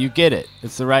accent, but you get it.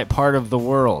 It's the right part of the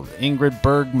world. Ingrid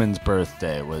Bergman's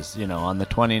birthday was, on the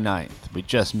 29th. We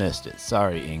just missed it.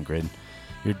 Sorry, Ingrid.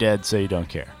 You're dead, so you don't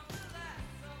care.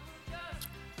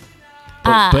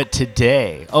 But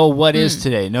today, what is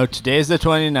today? No, today's the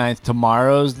 29th.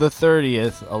 Tomorrow's the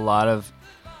 30th.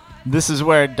 This is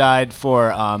where it died for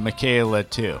Michaela,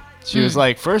 too. She was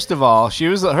like, first of all,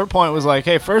 her point was like,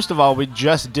 hey, first of all, we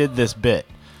just did this bit.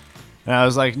 And I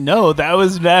was like, no, that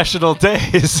was National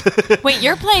Days. Wait,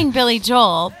 you're playing Billy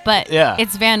Joel, but yeah.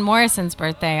 It's Van Morrison's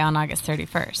birthday on August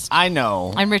 31st. I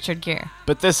know. I'm Richard Gere.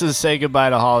 But this is Say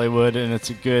Goodbye to Hollywood, and it's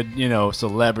a good,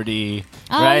 celebrity,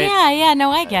 oh, right? Yeah,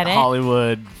 no, I get it.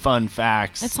 Hollywood, fun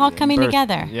facts. It's all coming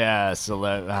together. Yeah,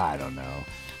 I don't know.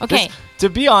 Okay. To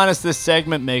be honest, this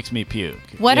segment makes me puke.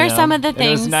 What are some of the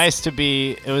things? It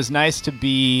was nice to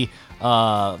be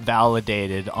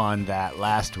validated on that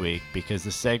last week because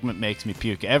the segment makes me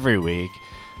puke every week.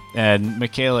 And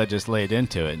Michaela just laid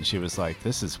into it, and she was like,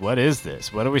 what is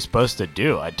this? What are we supposed to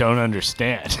do? I don't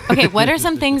understand. Okay, what are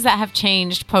some things that have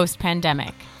changed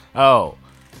post-pandemic? Oh,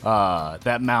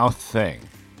 that mouth thing.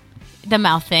 The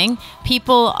mouth thing.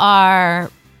 People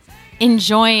are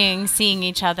enjoying seeing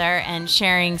each other and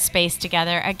sharing space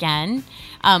together again.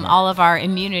 All of our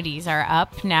immunities are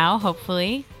up now,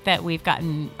 hopefully, that we've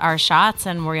gotten our shots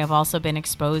and we have also been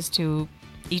exposed to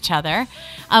each other.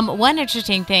 One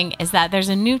interesting thing is that there's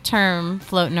a new term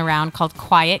floating around called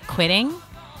quiet quitting.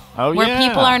 Oh, where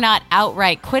people are not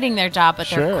outright quitting their job, but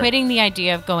they're Sure. quitting the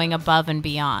idea of going above and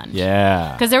beyond.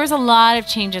 Yeah. Because there was a lot of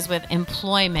changes with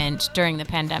employment during the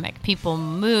pandemic. People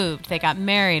moved, they got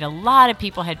married, a lot of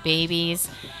people had babies,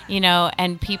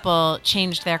 and people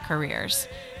changed their careers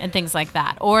and things like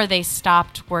that. Or they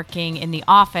stopped working in the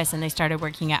office and they started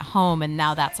working at home, and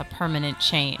now that's a permanent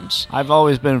change. I've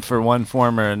always been for one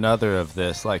form or another of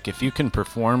this. Like, if you can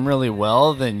perform really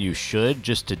well, then you should,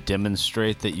 just to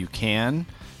demonstrate that you can.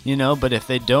 But if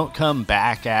they don't come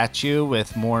back at you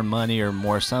with more money or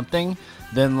more something,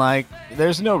 then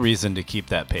there's no reason to keep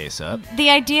that pace up. The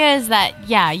idea is that,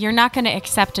 you're not going to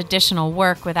accept additional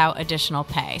work without additional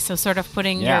pay. So sort of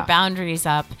putting your boundaries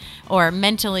up or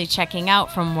mentally checking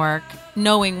out from work,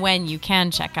 knowing when you can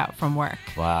check out from work.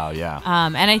 Wow, yeah.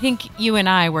 And I think you and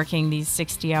I working these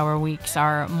 60-hour weeks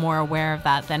are more aware of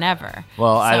that than ever.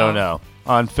 Well, I don't know.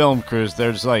 On film crews,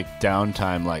 there's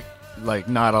downtime, like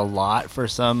not a lot for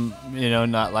some,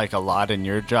 not like a lot in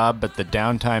your job, but the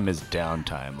downtime is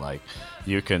downtime. Like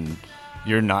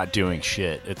you're not doing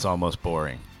shit. It's almost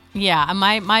boring. Yeah,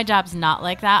 my job's not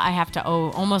like that. I have to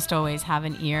almost always have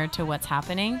an ear to what's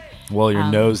happening. Well, you're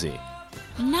nosy.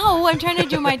 No, I'm trying to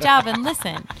do my job and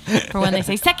listen for when they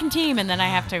say second team, and then I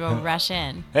have to go rush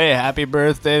in. Hey, happy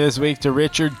birthday this week to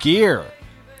Richard Gere.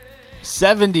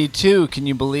 72, can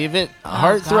you believe it?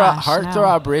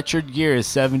 Heartthrob Richard Gere is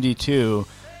 72.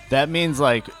 That means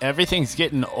everything's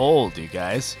getting old, you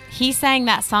guys. He sang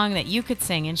that song that you could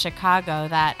sing in Chicago,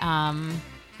 that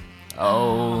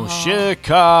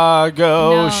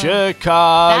Chicago,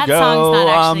 Chicago, that song's not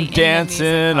actually I'm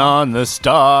dancing on the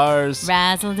stars.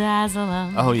 Razzle dazzle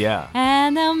 'em. Oh yeah.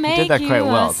 And they'll make he did that quite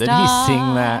well. Did he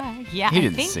sing that? Yeah, he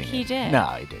didn't I think sing he it. did. No,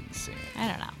 he didn't sing it. I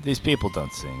don't know. These people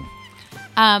don't sing.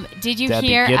 Did you Debbie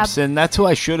hear Gibson? That's who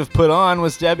I should have put on,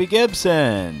 was Debbie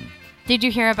Gibson. Did you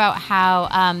hear about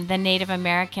how the Native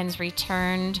Americans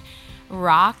returned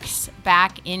rocks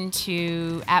back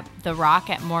into the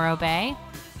rock at Morro Bay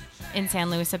in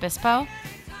San Luis Obispo?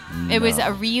 No. It was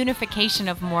a reunification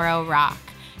of Morro Rock.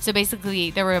 So basically,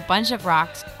 there were a bunch of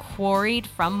rocks quarried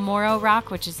from Morro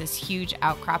Rock, which is this huge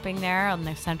outcropping there on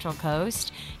the Central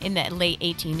Coast in the late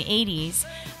 1880s.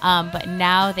 But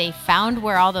now they found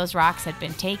where all those rocks had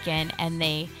been taken, and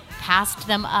they passed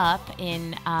them up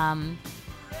in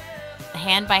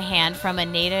hand by hand from a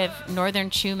native northern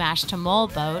Chumash to Mole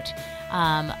boat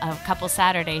a couple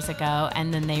Saturdays ago,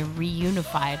 and then they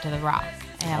reunified the rock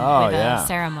with a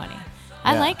ceremony.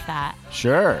 I like that.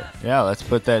 Sure. Yeah, let's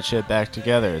put that shit back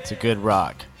together. It's a good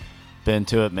rock. Been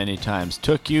to it many times.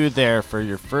 Took you there for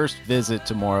your first visit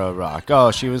to Morro Rock.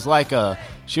 Oh, she was like a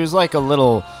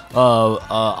little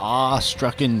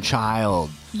awe-stricken child.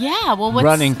 Yeah, well,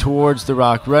 running towards the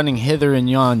rock, running hither and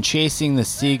yon, chasing the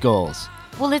seagulls.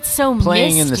 Well, it's so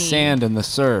playing misty. in the sand and the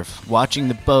surf, watching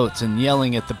the boats and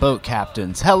yelling at the boat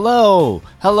captains. Hello,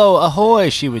 hello, ahoy!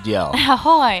 She would yell.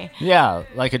 Ahoy! Yeah,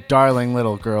 like a darling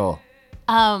little girl.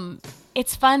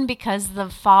 It's fun because the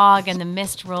fog and the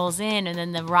mist rolls in, and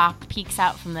then the rock peeks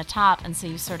out from the top, and so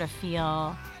you sort of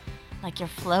feel like you're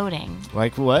floating.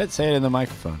 Like what? Say it in the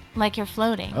microphone. Like you're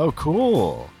floating. Oh,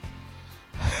 cool.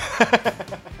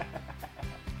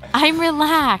 I'm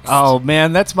relaxed. Oh,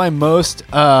 man, that's my most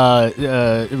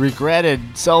regretted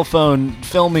cell phone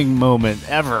filming moment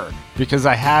ever, because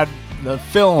I had the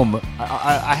film.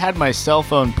 I had my cell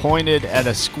phone pointed at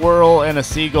a squirrel and a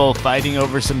seagull fighting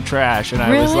over some trash, and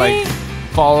I was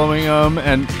following them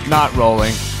and not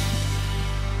rolling.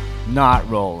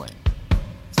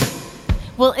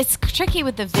 Well, it's tricky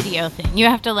with the video thing. You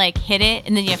have to hit it,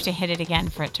 and then you have to hit it again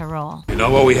for it to roll. You know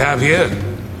what we have here?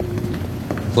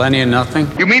 Plenty of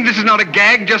nothing. You mean this is not a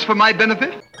gag just for my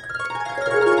benefit?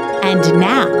 And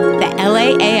now, the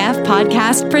LAAF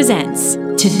podcast presents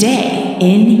Today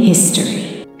in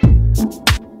History.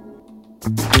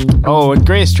 Oh, and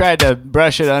Grace tried to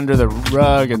brush it under the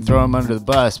rug and throw him under the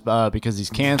bus because he's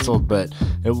canceled, but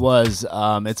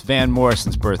it's Van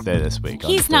Morrison's birthday this week.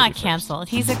 He's not canceled.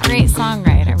 He's a great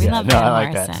songwriter. We love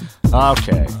Van Morrison. That.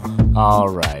 Okay. All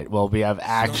right. Well, we have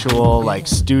actual,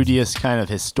 studious kind of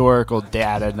historical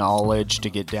data knowledge to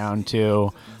get down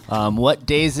to. What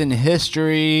days in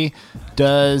history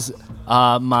does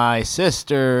my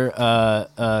sister,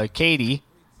 Katie,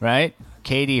 right?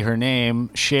 Katie, her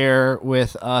name, share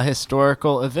with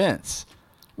historical events?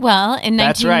 Well,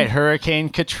 That's right, Hurricane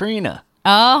Katrina.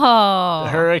 Oh.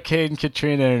 Hurricane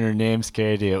Katrina, and her name's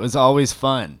Katie. It was always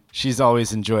fun. She's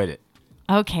always enjoyed it.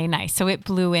 Okay, nice. So it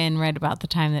blew in right about the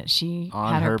time that she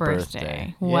On had her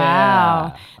birthday.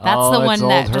 Wow. Yeah. That's the it's one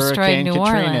that old destroyed Hurricane New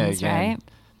Katrina Orleans, again. right?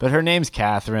 But her name's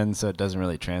Catherine, so it doesn't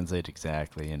really translate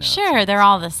exactly, you know. Sure, they're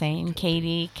all the same.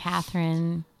 Katie,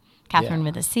 Catherine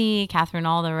with a C, Catherine,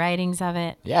 all the writings of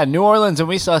it. Yeah, New Orleans, and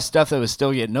we saw stuff that was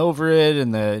still getting over it,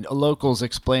 and the locals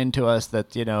explained to us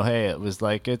that, you know, hey, it was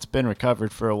like it's been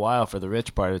recovered for a while for the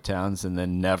rich part of towns and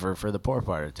then never for the poor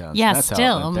part of towns. Yeah, That's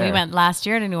still. We went last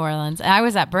year to New Orleans. I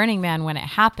was at Burning Man when it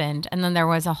happened, and then there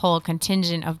was a whole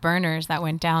contingent of burners that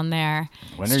went down there.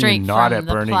 When are you not at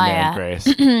Burning Man, Grace?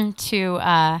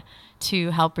 to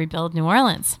help rebuild New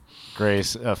Orleans.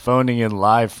 Grace, phoning in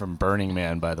live from Burning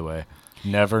Man, by the way.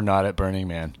 Never not at Burning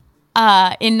Man.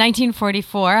 In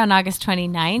 1944, on August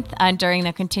 29th, during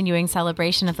the continuing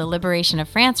celebration of the liberation of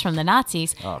France from the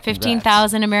Nazis,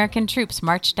 15,000 American troops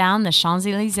marched down the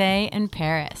Champs-Élysées in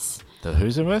Paris. The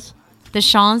who's it with? The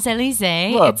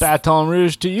Champs-Élysées. Well, Baton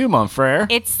Rouge to you, mon frere.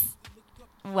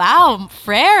 Wow,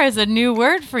 frère is a new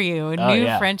word for you, a new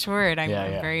yeah. French word. I'm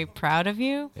very proud of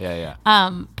you. Yeah.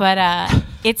 But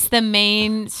it's the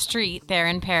main street there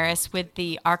in Paris with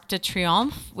the Arc de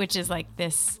Triomphe, which is like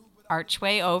this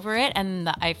archway over it, and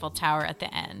the Eiffel Tower at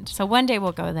the end. So one day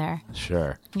we'll go there.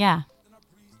 Sure. Yeah.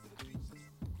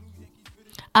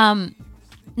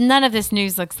 None of this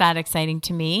news looks that exciting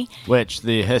to me. Which,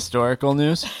 the historical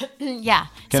news? Yeah.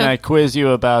 Can I quiz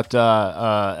you about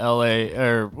LA,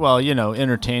 or, well, you know,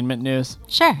 entertainment news?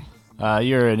 Sure.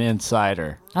 You're an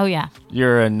insider. Oh, yeah.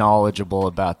 You're knowledgeable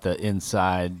about the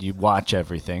inside. You watch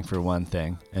everything, for one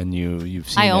thing, and you've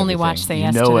seen I only everything. watch Say You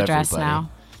Yes know to the Dress everybody.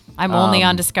 now. I'm only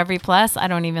on Discovery Plus. I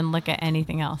don't even look at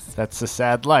anything else. That's the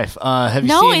sad life. Have you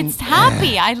No, seen... it's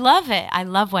happy. I love it. I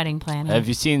love wedding planning. Have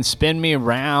you seen Spin Me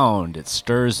Round? It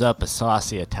stirs up a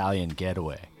saucy Italian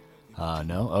getaway.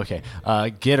 No? Okay.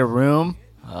 Get a Room.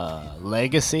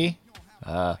 Legacy.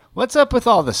 What's up with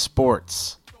all the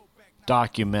sports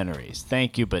documentaries?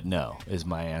 Thank you, but no, is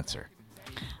my answer.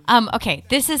 Okay,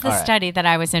 this is the study that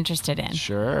I was interested in.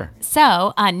 Sure.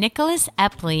 So, Nicholas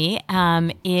Epley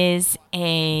is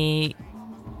a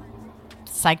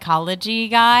psychology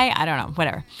guy. I don't know,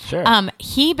 whatever. Sure.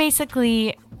 He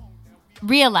basically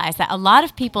realized that a lot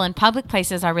of people in public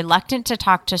places are reluctant to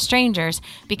talk to strangers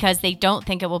because they don't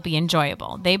think it will be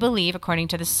enjoyable. They believe, according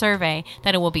to the survey,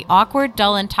 that it will be awkward,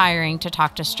 dull, and tiring to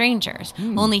talk to strangers.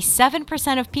 Only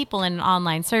 7% of people in an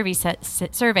online survey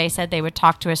said they would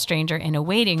talk to a stranger in a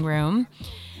waiting room.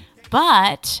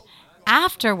 But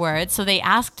afterwards, so they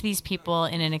asked these people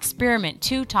in an experiment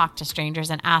to talk to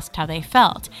strangers and asked how they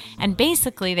felt. And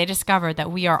basically, they discovered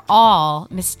that we are all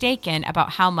mistaken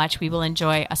about how much we will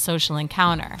enjoy a social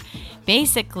encounter.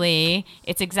 Basically,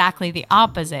 it's exactly the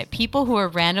opposite. People who are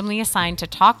randomly assigned to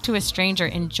talk to a stranger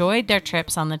enjoyed their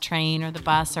trips on the train or the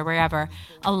bus or wherever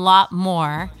a lot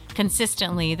more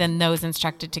consistently than those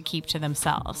instructed to keep to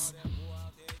themselves.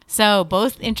 So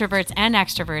both introverts and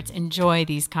extroverts enjoy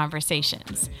these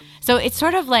conversations. So it's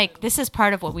sort of like this is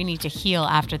part of what we need to heal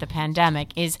after the pandemic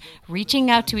is reaching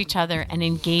out to each other and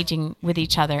engaging with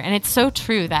each other. And it's so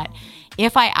true that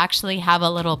if I actually have a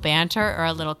little banter or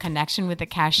a little connection with the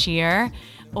cashier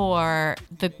or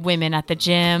the women at the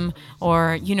gym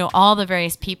or, you know, all the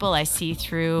various people I see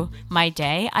through my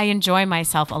day, I enjoy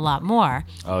myself a lot more.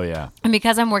 Oh, yeah. And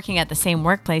because I'm working at the same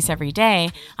workplace every day,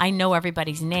 I know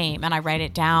everybody's name and I write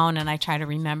it down and I try to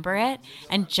remember it.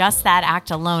 And just that act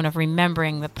alone of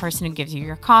remembering the person who gives you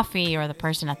your coffee or the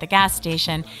person at the gas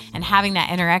station and having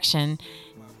that interaction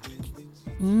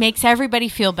makes everybody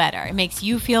feel better. It makes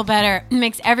you feel better. It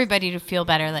makes everybody to feel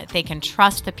better that they can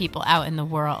trust the people out in the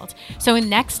world. So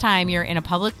next time you're in a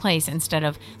public place, instead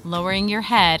of lowering your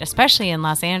head, especially in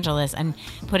Los Angeles, and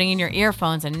putting in your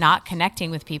earphones and not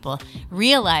connecting with people,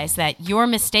 realize that you're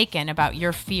mistaken about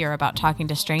your fear about talking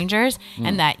to strangers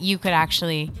and that you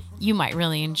might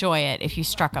really enjoy it if you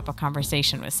struck up a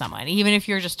conversation with someone, even if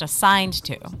you're just assigned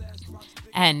to.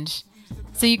 And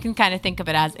so you can kind of think of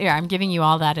it as, here, I'm giving you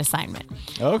all that assignment.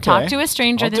 Okay. Talk to a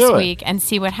stranger this week and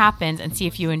see what happens and see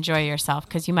if you enjoy yourself,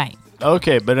 because you might.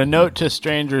 Okay, but a note to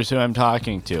strangers who I'm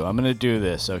talking to. I'm going to do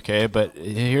this, okay? But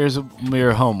here's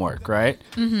your homework, right?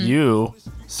 Mm-hmm. You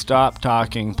stop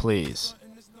talking, please.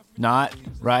 Not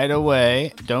right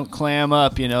away. Don't clam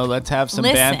up, let's have some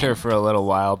banter for a little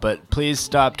while, but please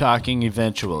stop talking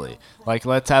eventually. Like,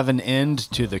 let's have an end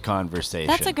to the conversation.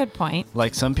 That's a good point.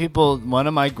 Like, some people, one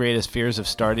of my greatest fears of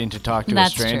starting to talk to a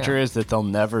stranger is that they'll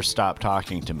never stop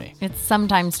talking to me. It's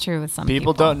sometimes true with some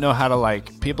people. People don't know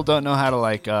how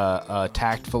to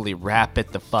tactfully wrap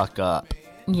it the fuck up.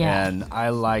 Yeah. And I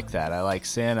like that. I like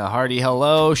saying a hearty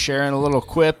hello, sharing a little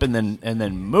quip, and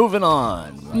then moving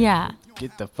on. Like, yeah.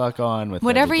 Get the fuck on with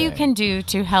whatever everything. you can do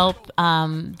to help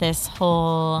this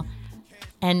whole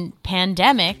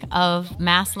pandemic of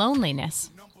mass loneliness.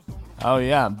 Oh,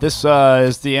 yeah. This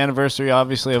is the anniversary,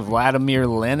 obviously, of Vladimir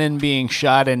Lenin being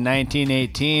shot in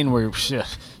 1918. Where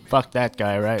fuck that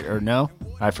guy, right? Or no?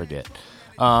 I forget.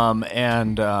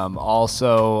 And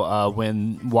also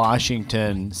when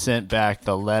Washington sent back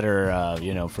the letter,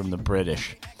 from the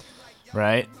British,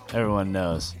 right? Everyone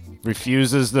knows.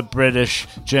 Refuses the British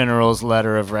general's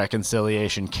letter of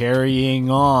reconciliation, carrying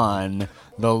on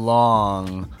the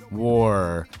long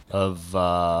war of,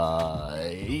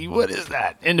 what is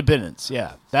that? Independence.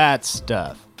 Yeah, that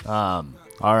stuff.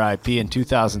 R.I.P. in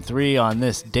 2003 on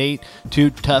this date, too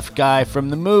tough guy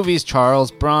from the movies, Charles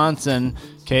Bronson.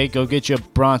 Okay, go get you a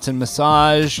Bronson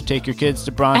massage, take your kids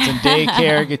to Bronson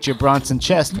daycare, get you a Bronson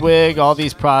chest wig, all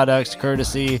these products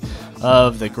courtesy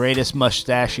of the greatest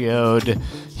mustachioed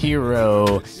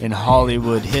hero in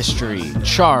Hollywood history,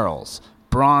 Charles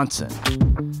Bronson.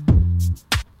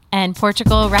 And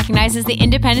Portugal recognizes the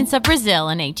independence of Brazil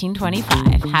in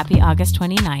 1825. Happy August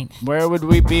 29th. Where would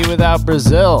we be without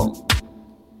Brazil?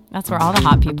 That's where all the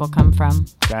hot people come from.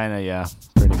 Kinda, yeah.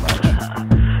 Pretty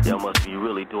much. Y'all must be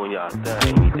really doing y'all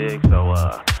thing, you dig? So,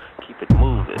 keep it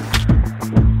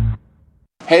moving.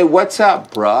 Hey, what's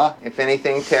up, bruh? If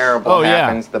anything terrible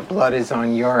happens, the blood is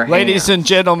on your hands. Ladies and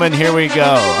gentlemen, here we go.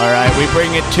 All right, we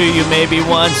bring it to you maybe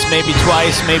once, maybe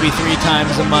twice, maybe 3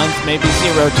 times a month, maybe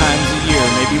 0 times a year,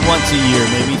 maybe once a year,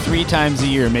 maybe 3 times a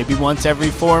year, maybe once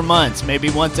every 4 months, maybe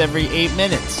once every 8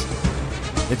 minutes.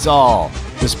 It's all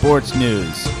the sports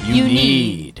news you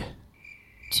need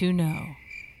to know.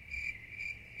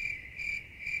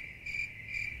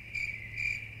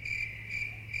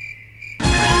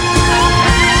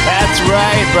 That's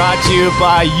right, brought to you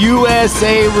by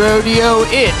USA Rodeo.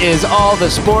 It is all the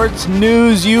sports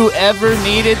news you ever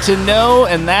needed to know,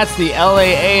 and that's the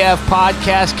LAAF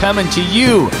podcast coming to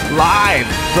you live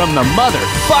from the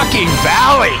motherfucking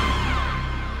valley.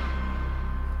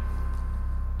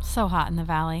 So hot in the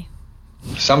valley.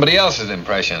 Somebody else's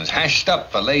impressions, hashed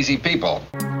up for lazy people.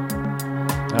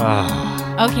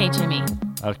 Okay, Jimmy.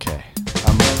 Okay.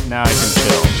 Now I can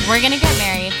chill. We're going to get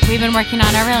married. We've been working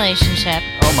on our relationship.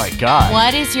 Oh my God.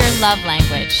 What is your love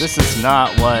language? This is not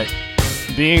what...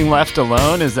 Being left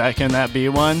alone, can that be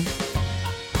one?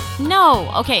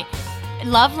 No. Okay.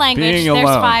 Love language, there's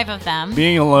 5 of them.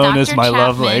 Being alone is my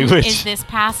love language. Is this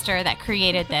pastor that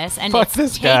created this. And Fuck it's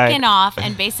this taken guy. off.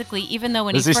 And basically, even though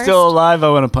when is he still alive? I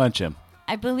want to punch him.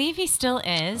 I believe he still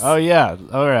is. Oh, yeah.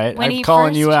 All right. I'm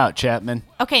calling you out, Chapman.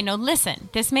 Okay, no, listen.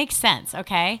 This makes sense,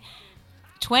 okay?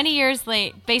 20 years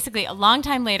late, basically a long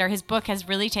time later, his book has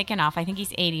really taken off. I think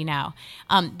he's 80 now.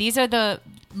 These are the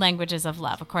languages of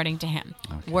love, according to him.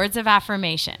 Okay. Words of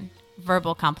affirmation,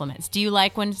 verbal compliments. Do you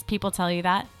like when people tell you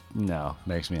that? No,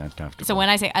 makes me uncomfortable. So when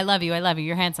I say, I love you,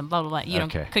 you're handsome, blah, blah, blah, you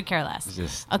could care less.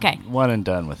 Just okay. One and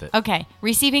done with it. Okay.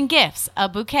 Receiving gifts, a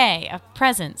bouquet,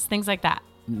 presents, things like that.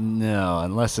 No,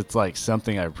 unless it's like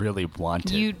something I really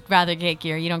wanted. You'd rather get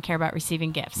gear. You don't care about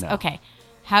receiving gifts. No. Okay.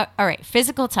 All right.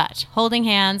 Physical touch, holding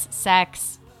hands,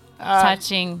 sex,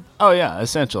 touching. Oh, yeah.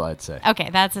 Essential, I'd say. Okay.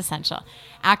 That's essential.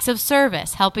 Acts of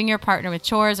service, helping your partner with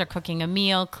chores or cooking a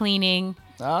meal, cleaning.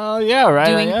 Oh, yeah, right.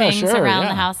 Doing things around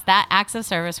the house. That acts of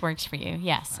service works for you.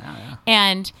 Yes. Yeah.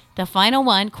 And the final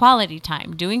one, quality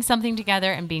time, doing something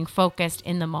together and being focused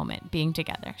in the moment, being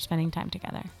together, spending time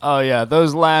together. Oh, yeah.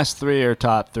 Those last 3 are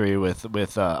top 3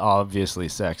 with obviously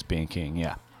sex being king.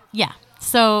 Yeah. Yeah.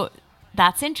 So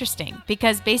that's interesting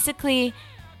because basically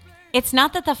it's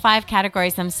not that the 5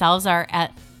 categories themselves are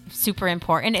super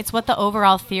important. It's what the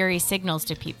overall theory signals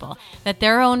to people, that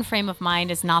their own frame of mind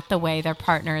is not the way their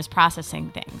partner is processing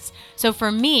things. So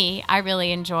for me, I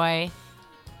really enjoy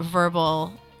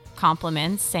verbal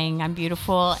compliments, saying I'm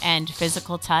beautiful, and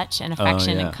physical touch and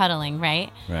affection and cuddling,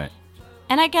 right? Right.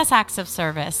 And I guess acts of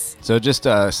service. So just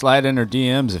slide in her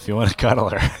DMs if you want to cuddle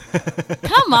her.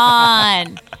 Come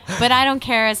on. But I don't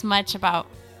care as much about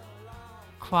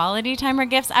quality time or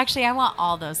gifts. Actually, I want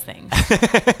all those things.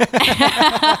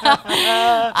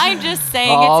 I'm just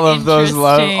saying all it's of those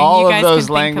interesting. All you of those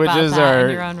can languages are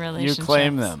in your own you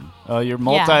claim them. Oh, you're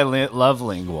multi-love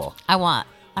lingual. I want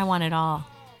it all.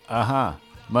 Uh-huh.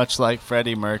 Much like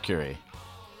Freddie Mercury.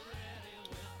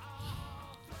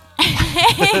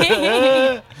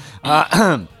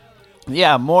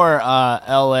 Yeah, more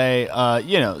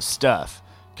LA stuff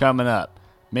coming up.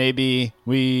 Maybe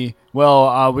we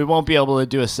won't be able to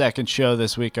do a second show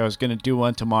this week. I was going to do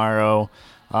one tomorrow.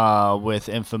 with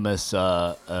infamous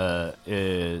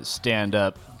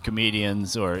stand-up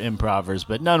comedians or improvers,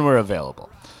 but none were available.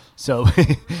 So,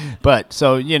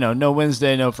 no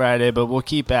Wednesday, no Friday, but we'll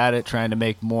keep at it, trying to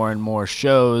make more and more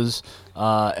shows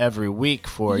every week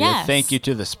for you. Thank you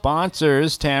to the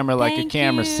sponsors, Tamara Like a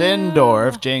Camera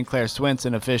Sindorf, Jane Claire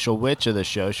Swinson, official witch of the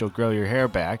show. She'll grow your hair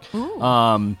back.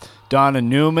 Donna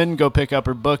Newman, go pick up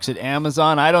her books at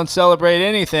Amazon. I don't celebrate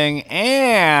anything,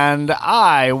 and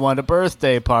I want a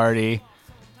birthday party.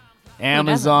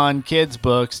 Amazon Kids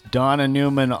Books, Donna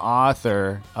Newman,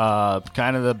 author,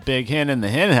 kind of the big hen in the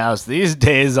hen house these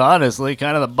days, honestly,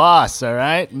 kind of the boss, all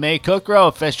right? May Cookrow,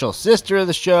 official sister of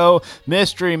the show,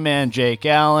 Mystery Man Jake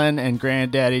Allen, and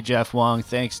Granddaddy Jeff Wong.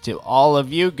 Thanks to all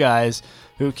of you guys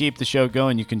who keep the show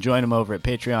going. You can join them over at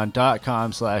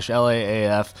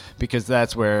patreon.com/LAAF, because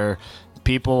that's where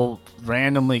people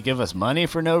randomly give us money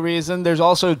for no reason. There's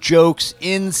also jokes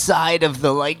inside of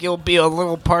you'll be a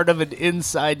little part of an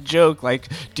inside joke. Like,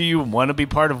 do you want to be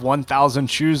part of 1,000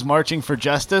 Shoes Marching for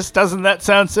Justice? Doesn't that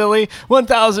sound silly?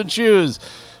 1,000 Shoes.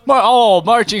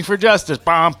 Marching for Justice.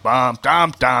 Bum, bum,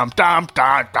 dum, dum, dum,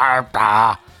 dum, dum,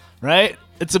 dum. Right?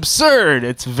 It's absurd.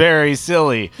 It's very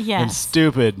silly and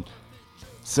stupid.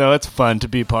 So it's fun to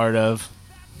be part of.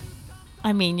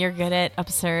 I mean, you're good at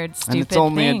absurd, stupid things. And it's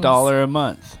only $1 a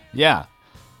month. Yeah.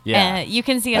 You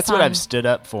can see us That's what I've stood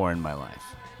up for in my life.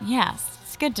 Yes.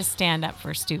 It's good to stand up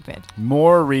for stupid.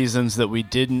 More reasons that we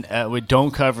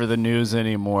don't cover the news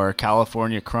anymore.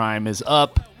 California crime is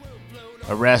up.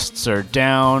 Arrests are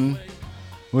down.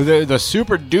 The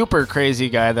super duper crazy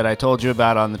guy that I told you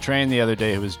about on the train the other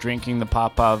day who was drinking the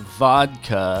Popov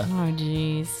vodka. Oh,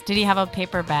 jeez. Did he have a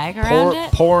paper bag around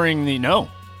it? Pouring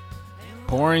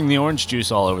the orange juice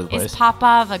all over the place. Is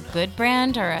Popov a good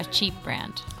brand or a cheap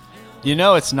brand?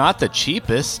 It's not the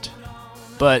cheapest,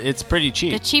 but it's pretty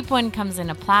cheap. The cheap one comes in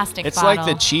a plastic It's bottle.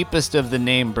 like the cheapest of the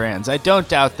name brands. I don't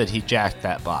doubt that he jacked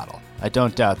that bottle. I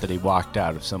don't doubt that he walked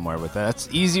out of somewhere with that. That's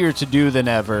easier to do than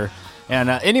ever. And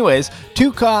anyways,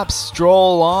 two cops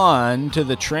stroll on to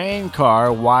the train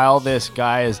car while this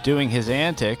guy is doing his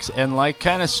antics and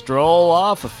kind of stroll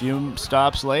off a few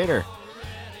stops later.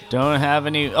 Don't have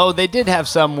any... Oh, they did have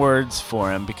some words for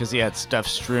him because he had stuff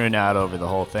strewn out over the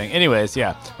whole thing. Anyways,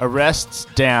 arrests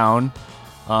down,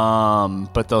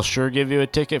 but they'll sure give you a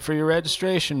ticket for your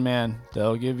registration, man.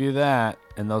 They'll give you that,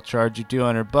 and they'll charge you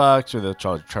 $200, or they'll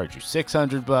charge you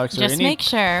 $600. Just make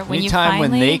sure when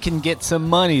when they can get some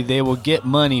money, they will get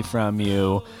money from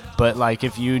you. But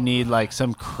if you need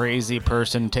some crazy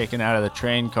person taken out of the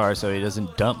train car so he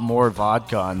doesn't dump more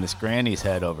vodka on this granny's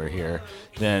head over here,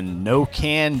 then no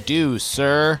can do,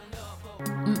 sir.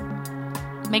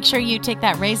 Make sure you take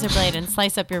that razor blade and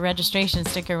slice up your registration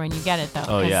sticker when you get it, though.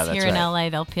 Oh, yeah, that's here in LA,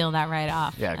 they'll peel that right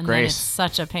off. Yeah, and Grace. then it's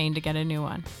such a pain to get a new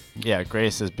one. Yeah,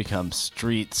 Grace has become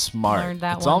street smart. Learned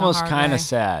that it's one almost kind of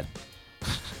sad.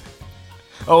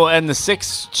 Oh, and the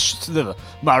 6th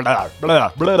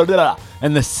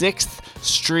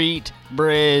Street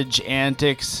Bridge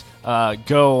antics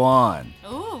go on.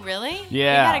 Ooh, really?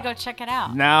 Yeah. You gotta go check it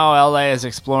out. Now LA is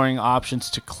exploring options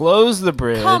to close the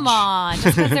bridge. Come on,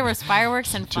 just because there was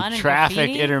fireworks and fun and traffic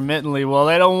graffiti? intermittently. Well,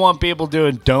 they don't want people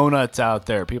doing donuts out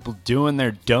there. People doing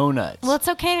their donuts. Well, it's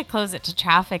okay to close it to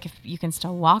traffic if you can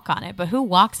still walk on it, but who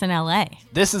walks in LA?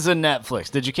 This is a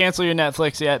Netflix. Did you cancel your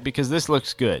Netflix yet? Because this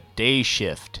looks good. Day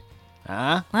Shift.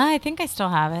 Huh? Well, I think I still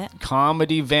have it.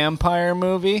 Comedy vampire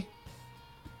movie?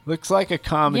 Looks like a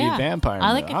comedy vampire movie.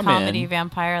 I like a comedy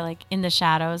vampire, like In the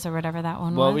Shadows or whatever that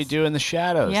one was. What We Do in the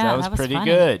Shadows. Yeah, that was pretty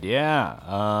funny. good. Yeah.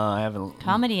 I haven't.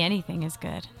 Comedy anything is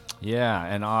good. Yeah,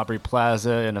 and Aubrey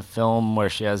Plaza in a film where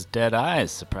she has dead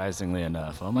eyes, surprisingly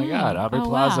enough. Oh my God, Aubrey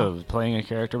Plaza was playing a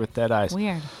character with dead eyes.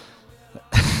 Weird.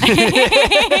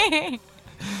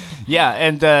 Yeah,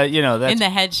 and that's in the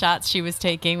headshots she was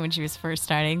taking when she was first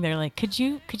starting, they're like, "Could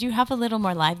you have a little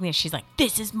more liveliness?" She's like,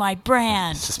 "This is my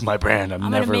brand. This is my brand. I'm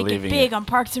never gonna make leaving it big on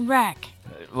Parks and Rec."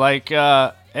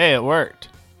 Hey, it worked.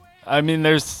 I mean,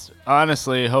 there's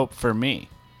honestly hope for me.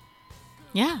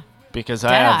 Yeah. Because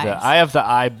dead I have the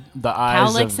eyes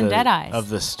Cowlicks and dead eyes of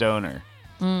the stoner.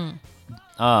 I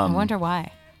wonder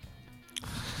why.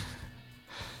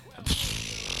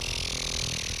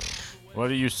 What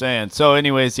are you saying? So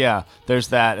anyways, there's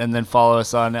that. And then follow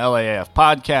us on LAAF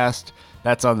Podcast.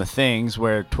 That's on the things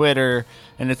where Twitter,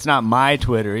 and it's not my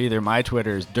Twitter either. My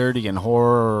Twitter is dirty and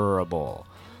horrible.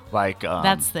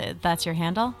 That's your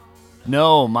handle?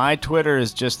 No, my Twitter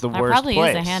is just the worst place. That probably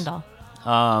is a handle.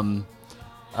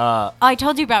 I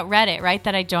told you about Reddit, right?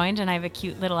 That I joined and I have a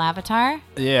cute little avatar.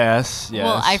 Yes.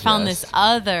 Well, I found this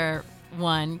other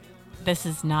one. This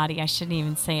is naughty. I shouldn't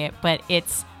even say it, but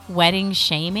it's wedding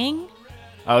shaming.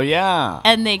 Oh, yeah.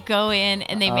 And they go in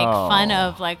and they make fun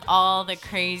of like all the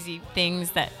crazy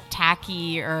things that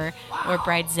tacky or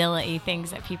bridezilla-y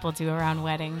things that people do around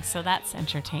weddings. So that's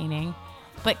entertaining.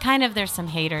 But kind of there's some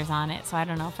haters on it, so I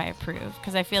don't know if I approve.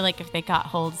 Because I feel like if they got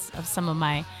holds of some of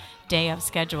my day of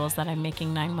schedules that I'm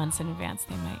making 9 months in advance,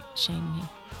 they might shame me.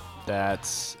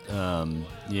 That's,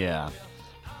 yeah.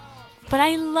 But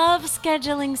I love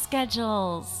scheduling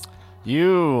schedules.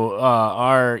 You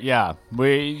are, yeah.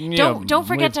 Don't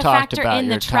forget to factor in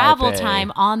the travel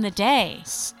time on the day.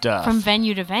 Stuff. From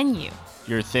venue to venue.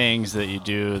 Your things that you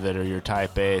do that are your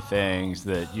type A things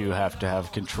that you have to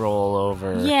have control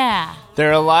over. Yeah. There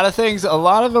are a lot of things. A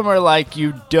lot of them are like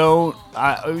you don't.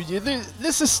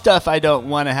 This is stuff I don't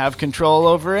want to have control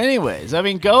over, anyways. I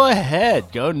mean, go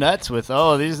ahead, go nuts with.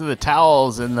 Oh, these are the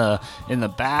towels in the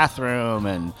bathroom,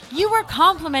 and you were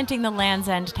complimenting the Land's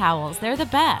End towels. They're the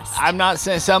best. I'm not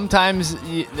saying sometimes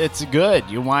it's good.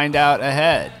 You wind out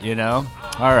ahead, you know.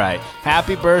 All right,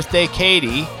 happy birthday,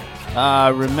 Katie.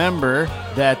 Remember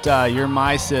that you're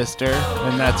my sister,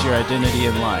 and that's your identity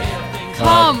in life.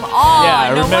 Come on!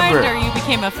 Yeah, no remember. wonder you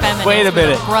became a feminist. Wait a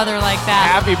minute. With a brother like that.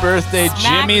 Happy birthday,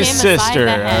 Smack Jimmy's him sister.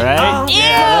 aside the head. All right? Ew.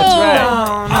 Yeah, that's right.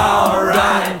 All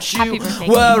right, Happy birthday,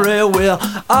 worry, we'll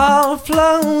all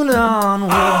float on.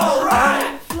 We'll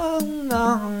all float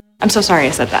on. I'm so sorry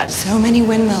I said that. So many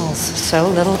windmills, so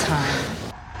little time.